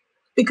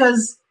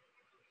 because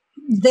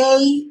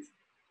they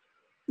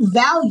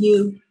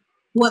value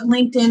what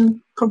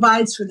LinkedIn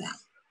provides for them,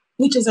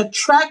 which is a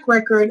track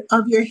record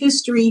of your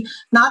history,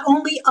 not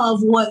only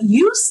of what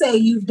you say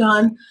you've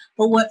done,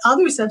 but what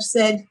others have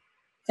said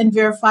and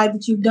verified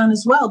that you've done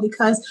as well,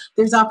 because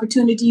there's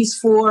opportunities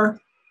for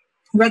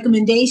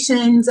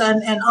recommendations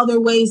and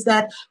other ways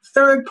that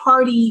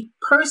third-party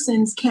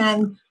persons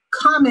can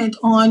comment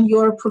on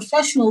your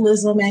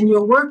professionalism and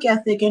your work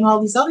ethic and all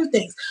these other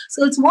things.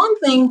 So it's one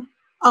thing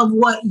of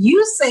what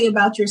you say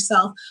about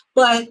yourself,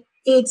 but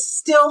it's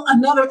still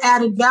another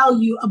added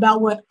value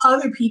about what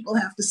other people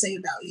have to say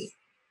about you.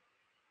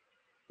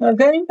 Well,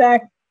 getting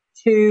back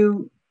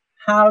to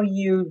how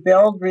you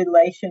build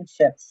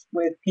relationships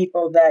with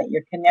people that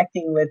you're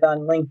connecting with on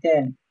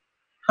LinkedIn,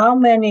 how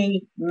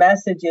many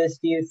messages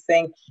do you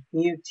think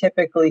you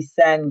typically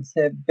send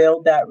to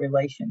build that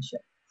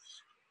relationship?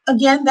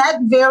 Again, that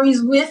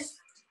varies with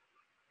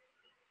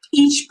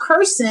each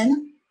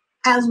person,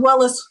 as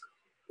well as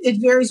it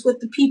varies with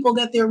the people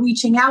that they're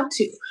reaching out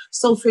to.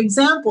 So, for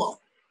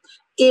example,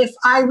 if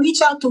I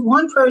reach out to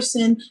one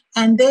person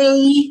and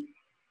they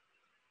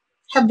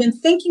have been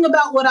thinking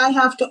about what I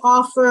have to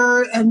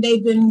offer and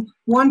they've been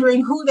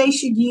wondering who they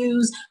should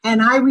use,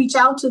 and I reach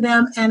out to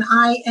them and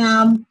I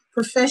am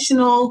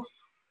professional,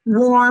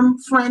 warm,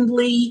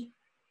 friendly,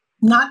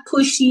 not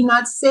pushy,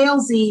 not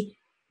salesy,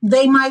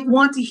 they might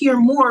want to hear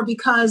more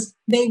because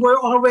they were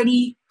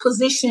already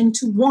positioned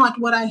to want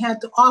what I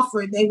had to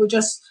offer. They were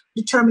just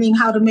determining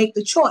how to make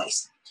the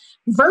choice.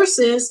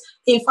 Versus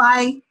if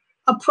I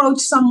approach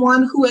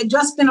someone who had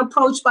just been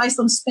approached by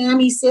some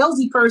spammy,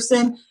 salesy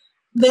person,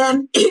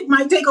 then it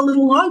might take a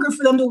little longer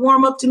for them to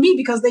warm up to me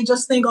because they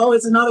just think, oh,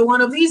 it's another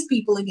one of these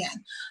people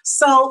again.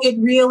 So it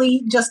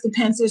really just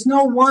depends. There's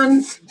no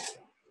one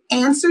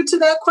answer to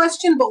that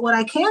question, but what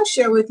I can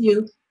share with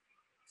you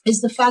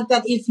is the fact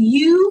that if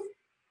you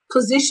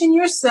position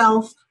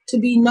yourself to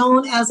be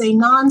known as a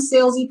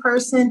non-salesy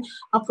person,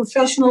 a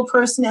professional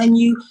person, and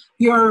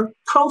your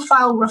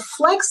profile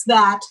reflects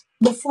that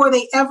before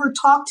they ever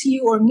talk to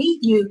you or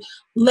meet you,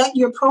 let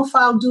your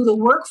profile do the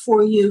work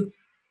for you.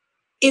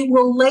 It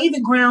will lay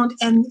the ground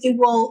and it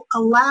will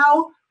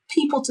allow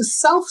people to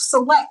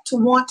self-select to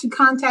want to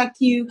contact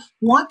you,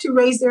 want to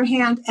raise their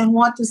hand, and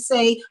want to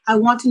say, I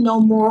want to know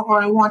more or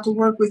I want to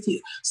work with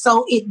you.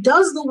 So it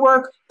does the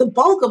work, the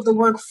bulk of the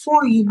work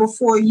for you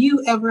before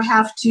you ever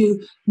have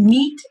to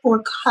meet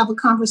or have a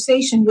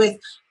conversation with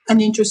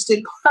an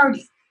interested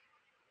party.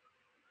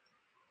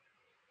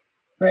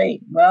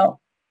 Great. Well,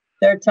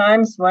 there are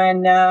times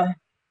when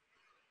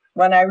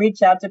I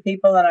reach out to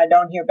people and I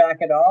don't hear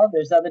back at all.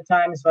 There's other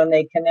times when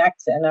they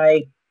connect and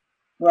I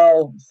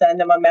will send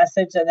them a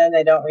message and then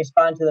they don't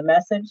respond to the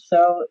message.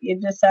 So you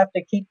just have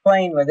to keep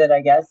playing with it, I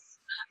guess.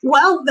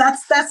 Well,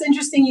 that's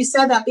interesting you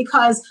said that,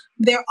 because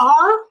there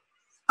are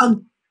a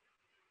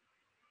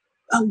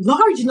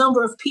large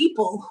number of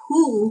people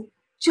who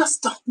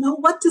just don't know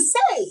what to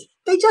say.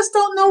 They just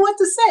don't know what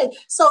to say.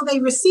 So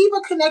they receive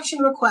a connection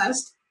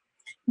request,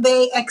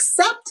 they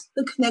accept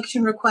the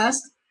connection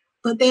request,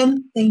 but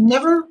then they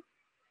never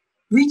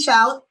reach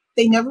out.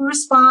 They never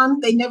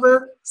respond. They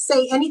never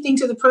say anything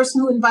to the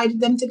person who invited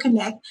them to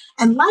connect.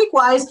 And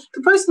likewise,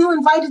 the person who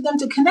invited them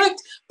to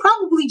connect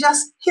probably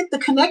just hit the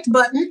connect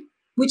button,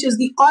 which is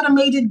the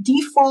automated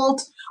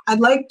default. I'd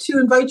like to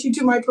invite you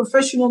to my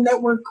professional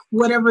network,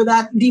 whatever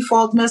that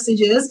default message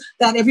is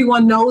that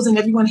everyone knows and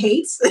everyone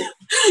hates.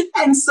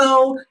 And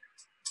so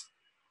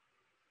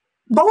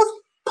both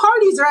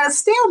parties are at a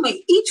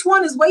stalemate. Each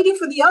one is waiting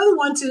for the other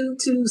one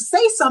to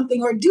say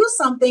something or do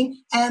something,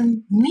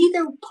 and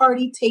neither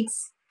party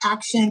takes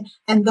action,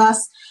 and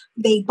thus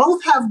they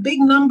both have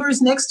big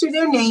numbers next to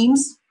their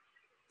names,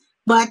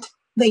 but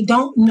they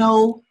don't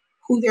know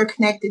who they're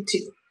connected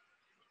to.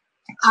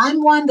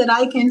 I'm one that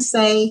I can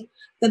say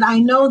that I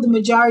know the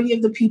majority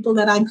of the people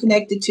that I'm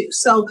connected to.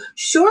 So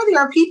sure,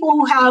 there are people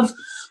who have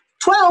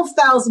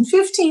 12,000,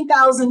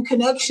 15,000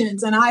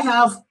 connections, and I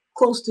have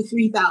close to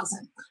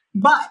 3,000.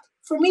 But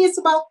for me, it's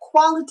about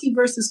quality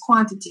versus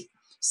quantity.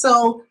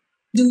 So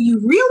do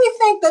you really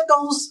think that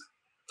those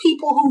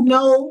people who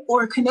know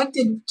or are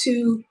connected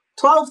to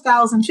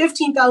 12,000,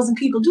 15,000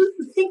 people, do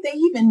you think they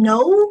even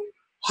know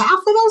half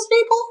of those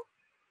people?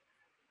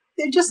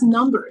 They're just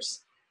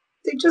numbers.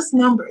 They're just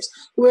numbers.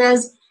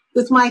 Whereas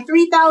with my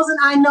 3,000,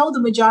 I know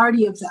the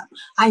majority of them.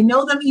 I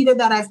know them either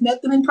that I've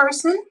met them in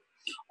person,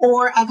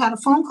 or I've had a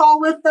phone call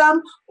with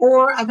them,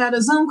 or I've had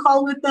a Zoom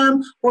call with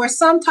them, or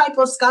some type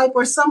of Skype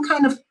or some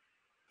kind of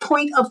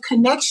point of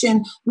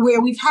connection where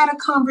we've had a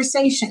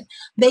conversation.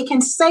 They can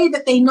say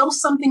that they know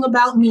something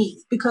about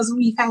me because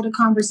we've had a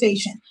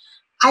conversation.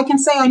 I can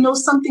say I know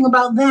something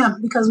about them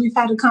because we've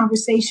had a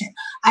conversation.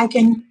 I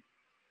can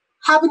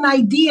have an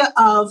idea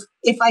of,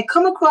 if I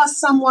come across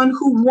someone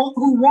who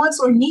wants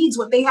or needs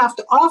what they have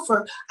to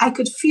offer, I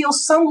could feel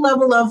some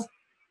level of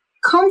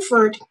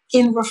comfort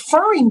in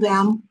referring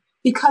them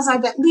because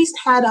I've at least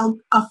had a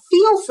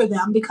feel for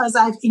them, because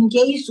I've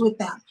engaged with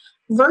them.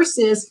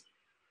 Versus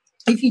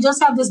if you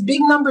just have this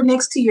big number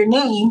next to your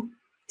name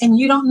and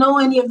you don't know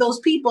any of those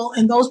people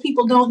and those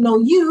people don't know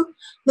you,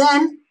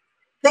 then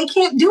they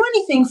can't do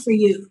anything for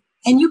you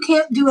and you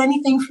can't do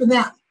anything for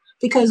them.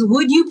 Because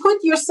would you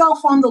put yourself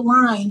on the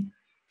line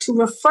to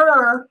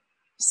refer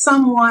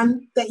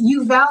someone that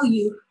you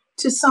value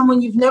to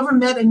someone you've never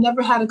met and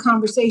never had a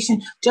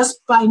conversation just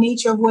by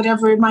nature of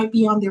whatever it might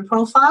be on their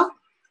profile?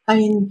 I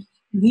mean,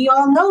 we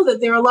all know that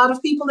there are a lot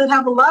of people that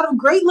have a lot of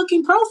great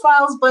looking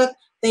profiles, but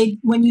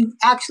when you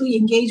actually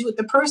engage with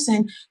the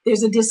person,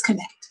 there's a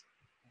disconnect.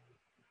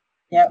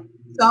 Yep.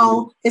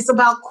 So it's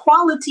about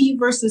quality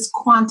versus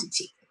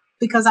quantity,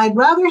 because I'd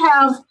rather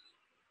have,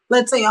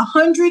 let's say,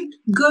 100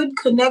 good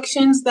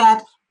connections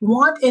that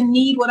want and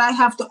need what I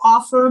have to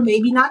offer,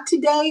 maybe not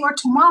today or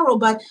tomorrow,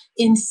 but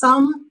in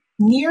some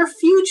near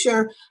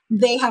future,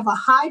 they have a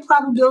high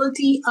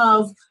probability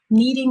of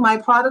needing my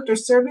product or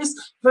service,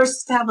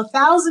 versus to have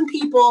 1,000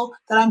 people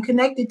that I'm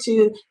connected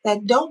to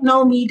that don't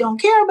know me,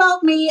 don't care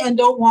about me, and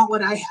don't want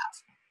what I have.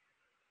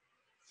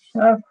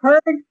 I've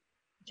heard,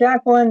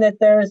 Jacqueline, that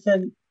there's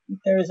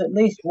at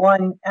least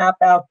one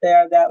app out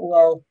there that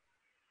will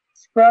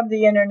scrub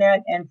the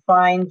internet and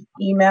find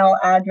email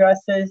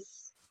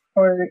addresses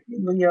for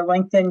your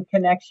LinkedIn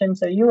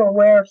connections. Are you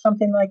aware of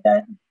something like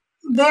that?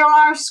 There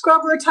are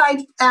scrubber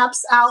type apps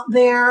out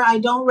there. I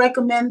don't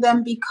recommend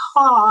them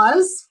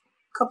because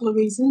a couple of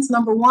reasons.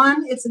 Number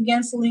one, it's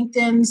against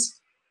LinkedIn's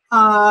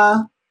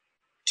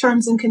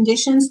terms and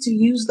conditions to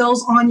use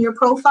those on your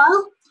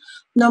profile.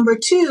 Number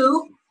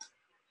two,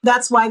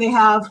 that's why they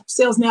have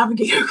Sales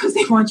Navigator, because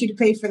they want you to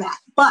pay for that.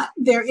 But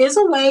there is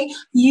a way.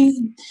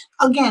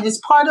 It's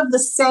part of the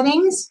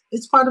settings.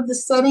 It's part of the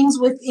settings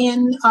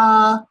within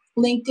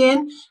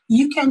LinkedIn.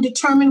 You can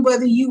determine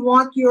whether you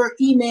want your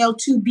email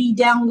to be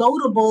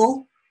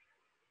downloadable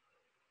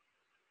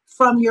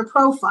from your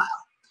profile.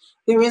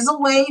 There is a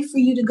way for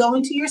you to go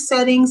into your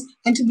settings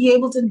and to be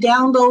able to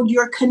download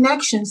your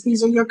connections.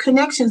 These are your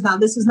connections now.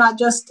 This is not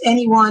just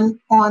anyone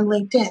on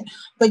LinkedIn,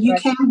 but you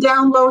can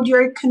download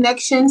your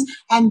connections,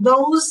 and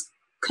those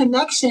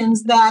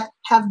connections that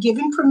have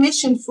given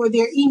permission for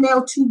their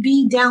email to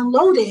be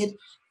downloaded,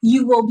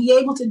 you will be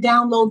able to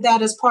download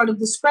that as part of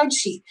the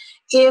spreadsheet.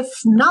 If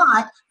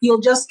not,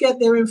 you'll just get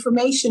their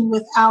information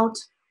without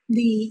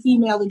the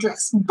email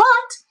address. But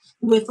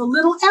with a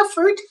little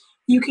effort,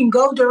 you can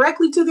go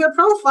directly to their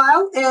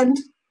profile, and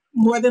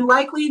more than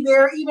likely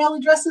their email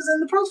address is in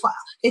the profile.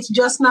 It's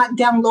just not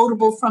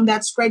downloadable from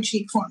that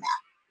spreadsheet format.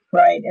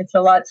 Right. It's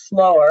a lot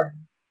slower.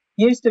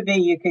 Used to be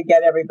you could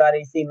get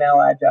everybody's email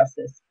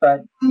addresses,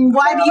 but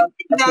why do you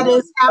think that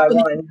is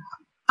happening?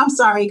 I'm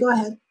sorry, go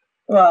ahead.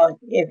 Well,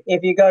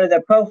 if you go to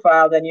their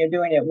profile, then you're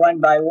doing it one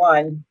by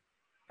one,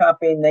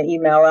 copying the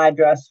email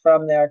address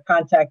from their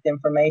contact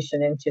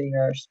information into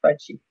your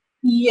spreadsheet.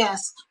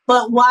 Yes,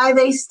 but why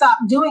they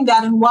stopped doing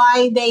that, and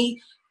why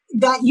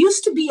that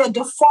used to be a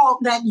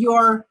default that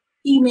your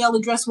email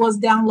address was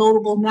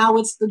downloadable. Now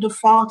it's the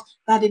default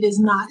that it is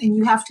not, and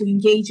you have to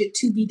engage it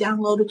to be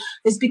downloaded,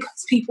 is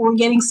because people were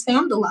getting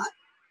spammed a lot.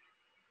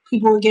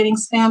 People were getting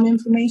spam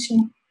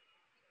information.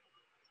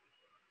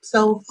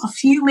 So a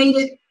few made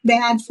it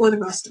bad for the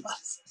rest of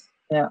us.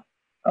 Yeah.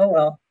 Oh,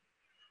 well.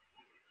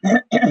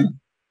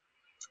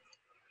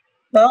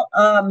 Well,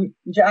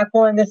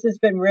 Jacqueline, this has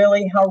been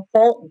really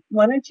helpful.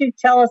 Why don't you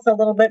tell us a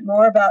little bit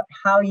more about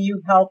how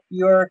you help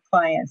your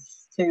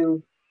clients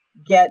to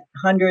get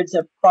hundreds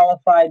of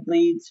qualified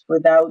leads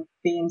without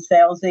being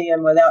salesy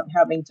and without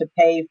having to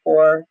pay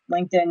for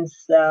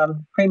LinkedIn's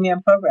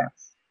premium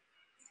programs?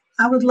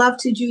 I would love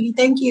to, Judy.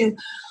 Thank you.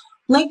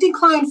 LinkedIn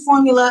Client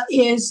Formula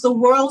is the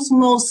world's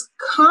most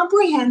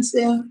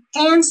comprehensive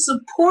and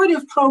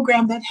supportive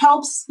program that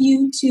helps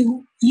you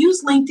to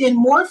use LinkedIn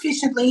more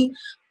efficiently,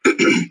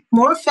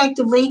 more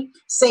effectively,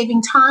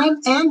 saving time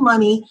and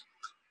money,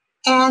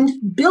 and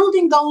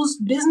building those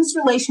business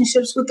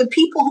relationships with the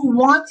people who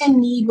want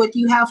and need what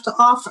you have to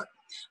offer.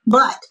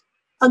 But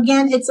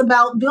again, it's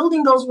about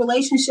building those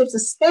relationships,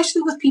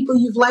 especially with people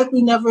you've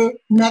likely never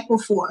met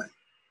before.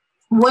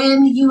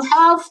 When you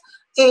have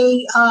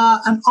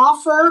an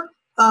offer,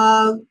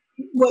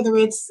 whether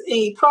it's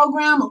a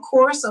program, a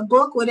course, a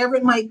book, whatever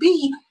it might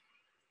be,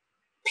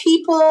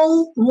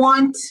 people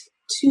want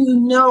to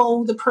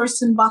know the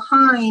person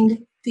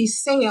behind the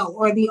sale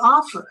or the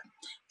offer.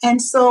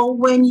 And so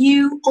when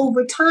you,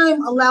 over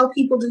time, allow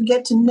people to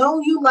get to know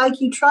you, like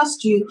you,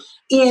 trust you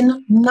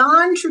in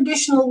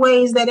non-traditional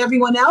ways that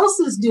everyone else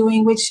is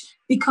doing, which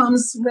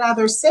becomes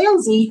rather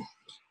salesy,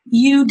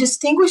 you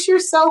distinguish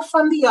yourself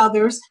from the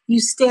others, you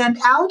stand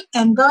out,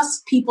 and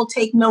thus people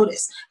take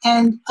notice.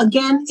 And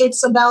again,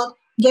 it's about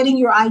getting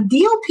your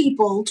ideal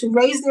people to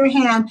raise their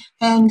hand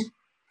and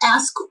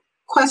ask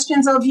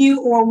questions of you,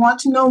 or want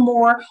to know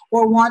more,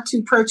 or want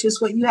to purchase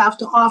what you have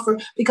to offer,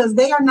 because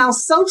they are now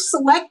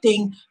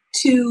self-selecting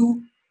to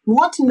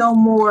want to know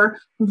more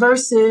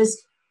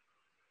versus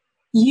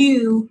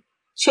you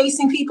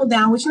chasing people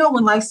down, which no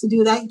one likes to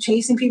do that,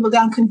 chasing people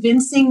down,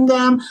 convincing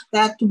them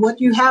that what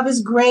you have is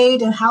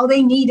great and how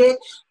they need it.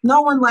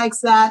 No one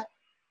likes that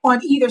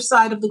on either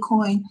side of the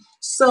coin.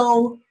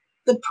 So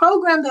the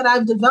program that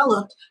I've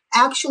developed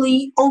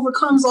actually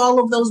overcomes all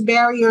of those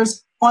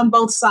barriers on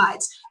both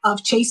sides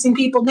of chasing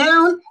people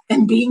down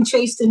and being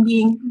chased and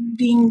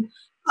being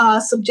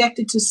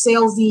subjected to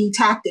salesy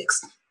tactics.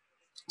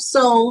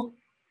 So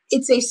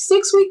it's a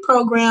 6-week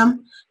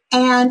program,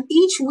 and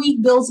each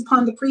week builds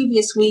upon the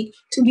previous week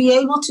to be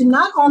able to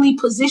not only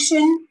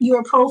position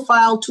your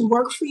profile to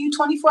work for you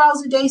 24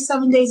 hours a day,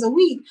 7 days a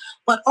week,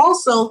 but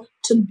also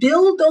to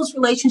build those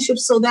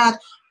relationships so that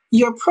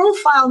your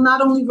profile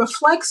not only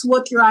reflects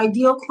what your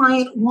ideal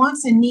client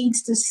wants and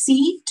needs to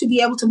see to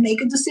be able to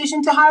make a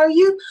decision to hire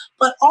you,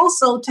 but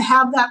also to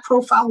have that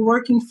profile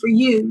working for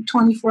you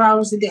 24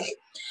 hours a day.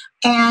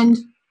 And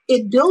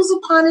it builds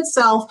upon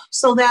itself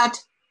so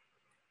that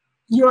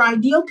your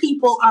ideal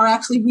people are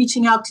actually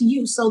reaching out to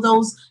you. So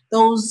those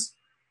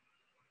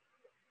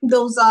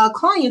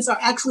clients are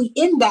actually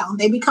inbound.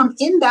 They become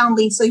inbound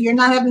leads. So you're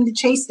not having to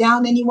chase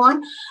down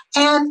anyone.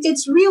 And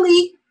it's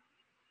really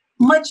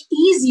much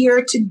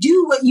easier to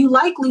do what you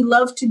likely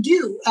love to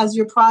do as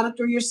your product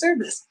or your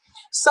service.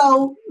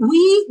 So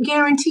we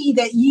guarantee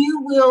that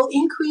you will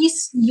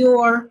increase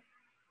your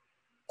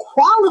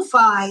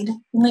qualified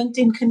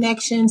LinkedIn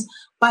connections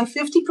by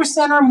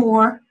 50% or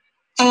more,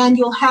 and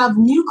you'll have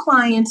new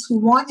clients who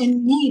want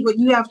and need what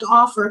you have to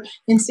offer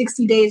in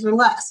 60 days or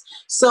less.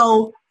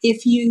 So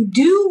if you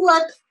do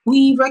what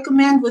we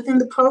recommend within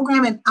the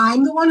program, and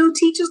I'm the one who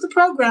teaches the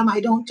program, I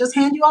don't just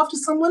hand you off to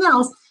someone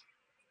else.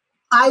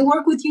 I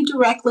work with you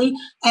directly,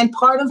 and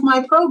part of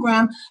my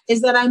program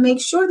is that I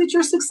make sure that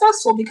you're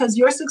successful, because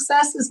your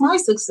success is my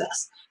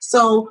success.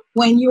 So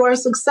when you are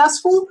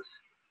successful,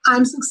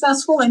 I'm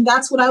successful, and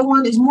that's what I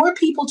want, is more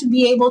people to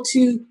be able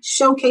to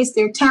showcase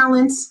their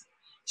talents,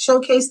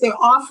 showcase their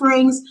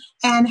offerings,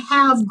 and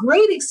have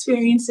great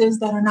experiences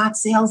that are not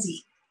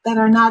salesy,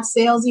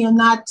 and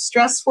not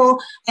stressful.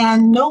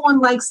 And no one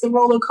likes the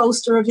roller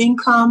coaster of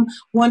income,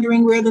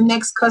 wondering where the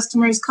next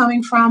customer is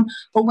coming from.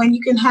 But when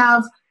you can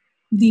have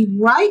the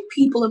right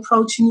people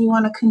approaching you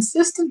on a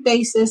consistent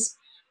basis,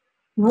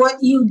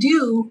 what you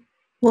do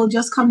will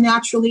just come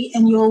naturally,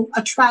 and you'll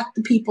attract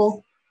the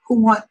people who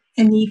want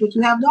and need what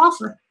you have to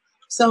offer.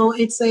 So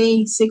it's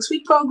a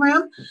 6-week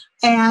program,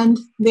 and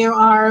there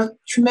are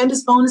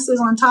tremendous bonuses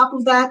on top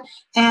of that.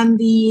 And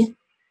the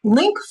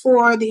link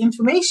for the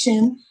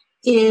information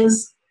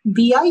is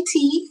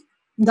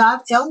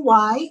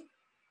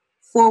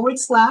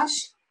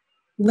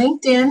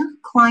bit.ly/LinkedIn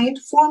client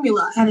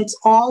formula, and it's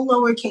all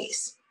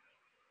lowercase.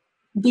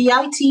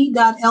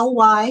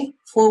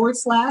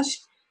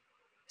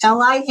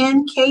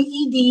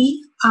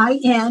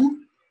 bit.ly/LinkedInClient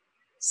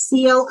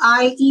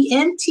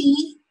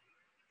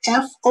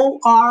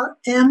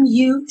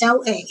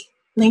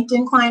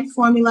LinkedIn client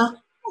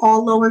formula,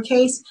 all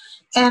lowercase.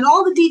 And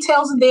all the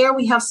details are there.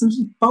 We have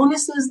some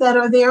bonuses that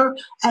are there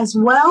as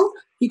well.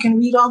 You can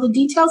read all the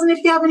details. And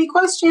if you have any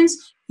questions,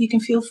 you can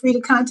feel free to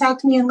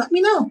contact me and let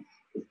me know.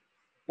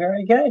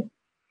 Very good.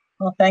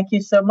 Well, thank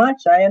you so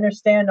much. I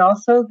understand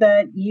also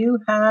that you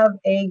have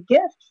a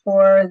gift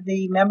for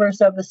the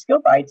members of the Skill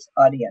Bites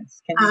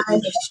audience.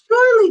 I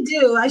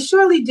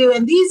surely do.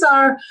 And these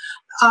are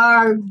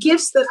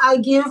gifts that I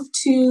give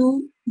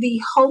to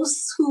the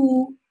hosts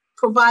who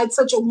provide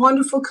such a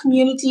wonderful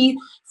community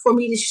for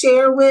me to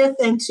share with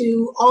and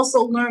to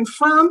also learn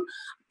from,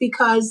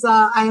 because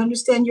I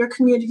understand your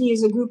community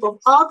is a group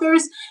of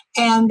authors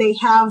and they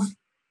have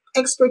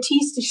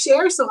expertise to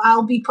share. So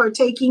I'll be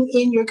partaking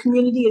in your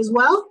community as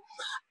well.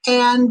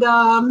 And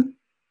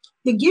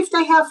the gift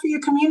I have for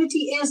your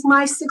community is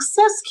my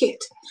Success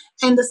Kit.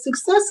 And the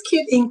Success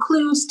Kit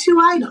includes 2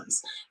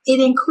 items. It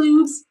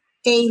includes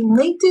a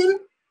LinkedIn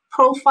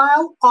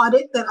profile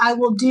audit that I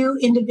will do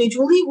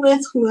individually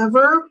with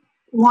whoever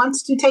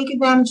wants to take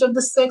advantage of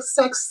the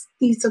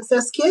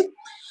Success Kit.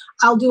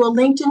 I'll do a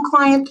LinkedIn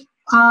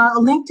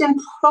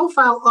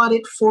profile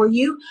audit for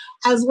you,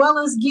 as well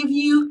as give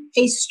you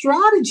a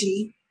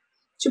strategy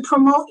to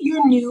promote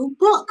your new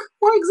book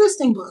or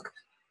existing book,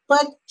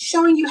 but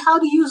showing you how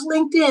to use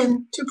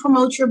LinkedIn to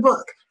promote your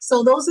book.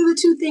 So those are the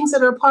two things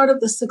that are part of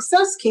the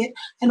Success Kit.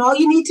 And all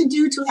you need to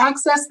do to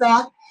access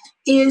that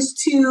is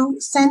to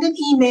send an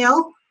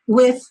email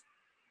with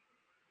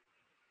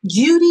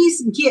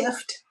Judy's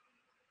gift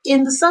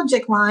in the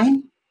subject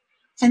line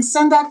and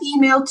send that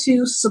email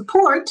to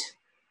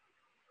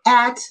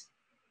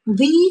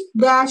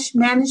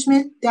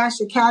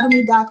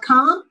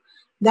support@the-management-academy.com.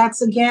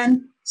 That's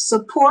again,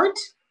 support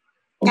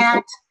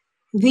at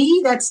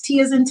that's T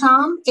as in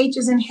Tom, H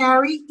as in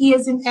Harry, E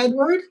as in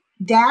Edward,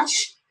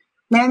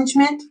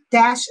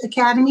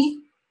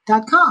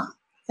 -management-academy.com.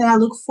 And I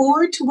look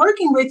forward to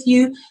working with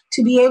you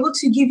to be able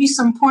to give you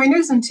some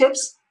pointers and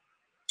tips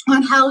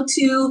on how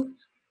to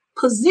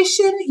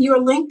position your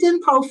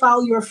LinkedIn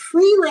profile, your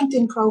free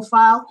LinkedIn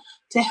profile,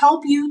 to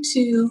help you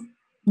to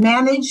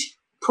manage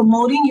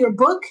promoting your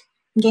book,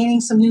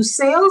 gaining some new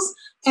sales,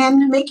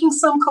 and making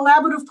some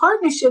collaborative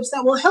partnerships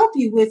that will help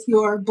you with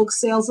your book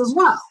sales as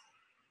well.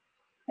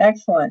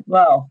 Excellent.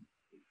 Well,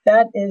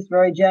 that is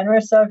very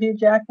generous of you,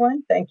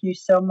 Jacqueline. Thank you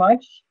so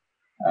much.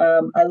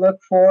 I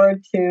look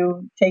forward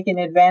to taking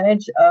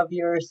advantage of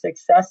your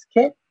Success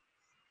Kit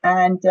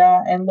and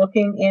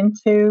looking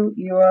into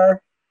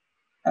your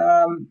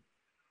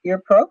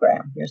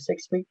program, your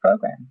 6-week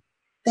program.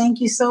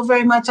 Thank you so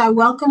very much. I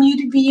welcome you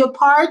to be a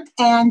part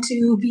and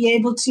to be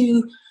able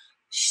to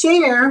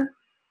share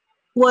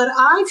what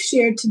I've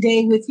shared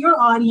today with your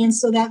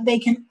audience so that they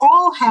can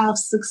all have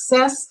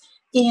success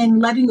in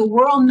letting the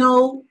world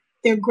know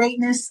their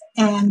greatness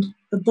and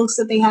the books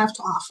that they have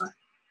to offer.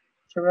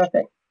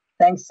 Terrific.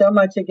 Thanks so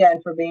much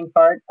again for being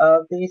part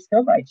of the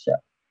Skill Bites Show.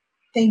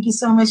 Thank you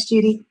so much,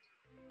 Judy.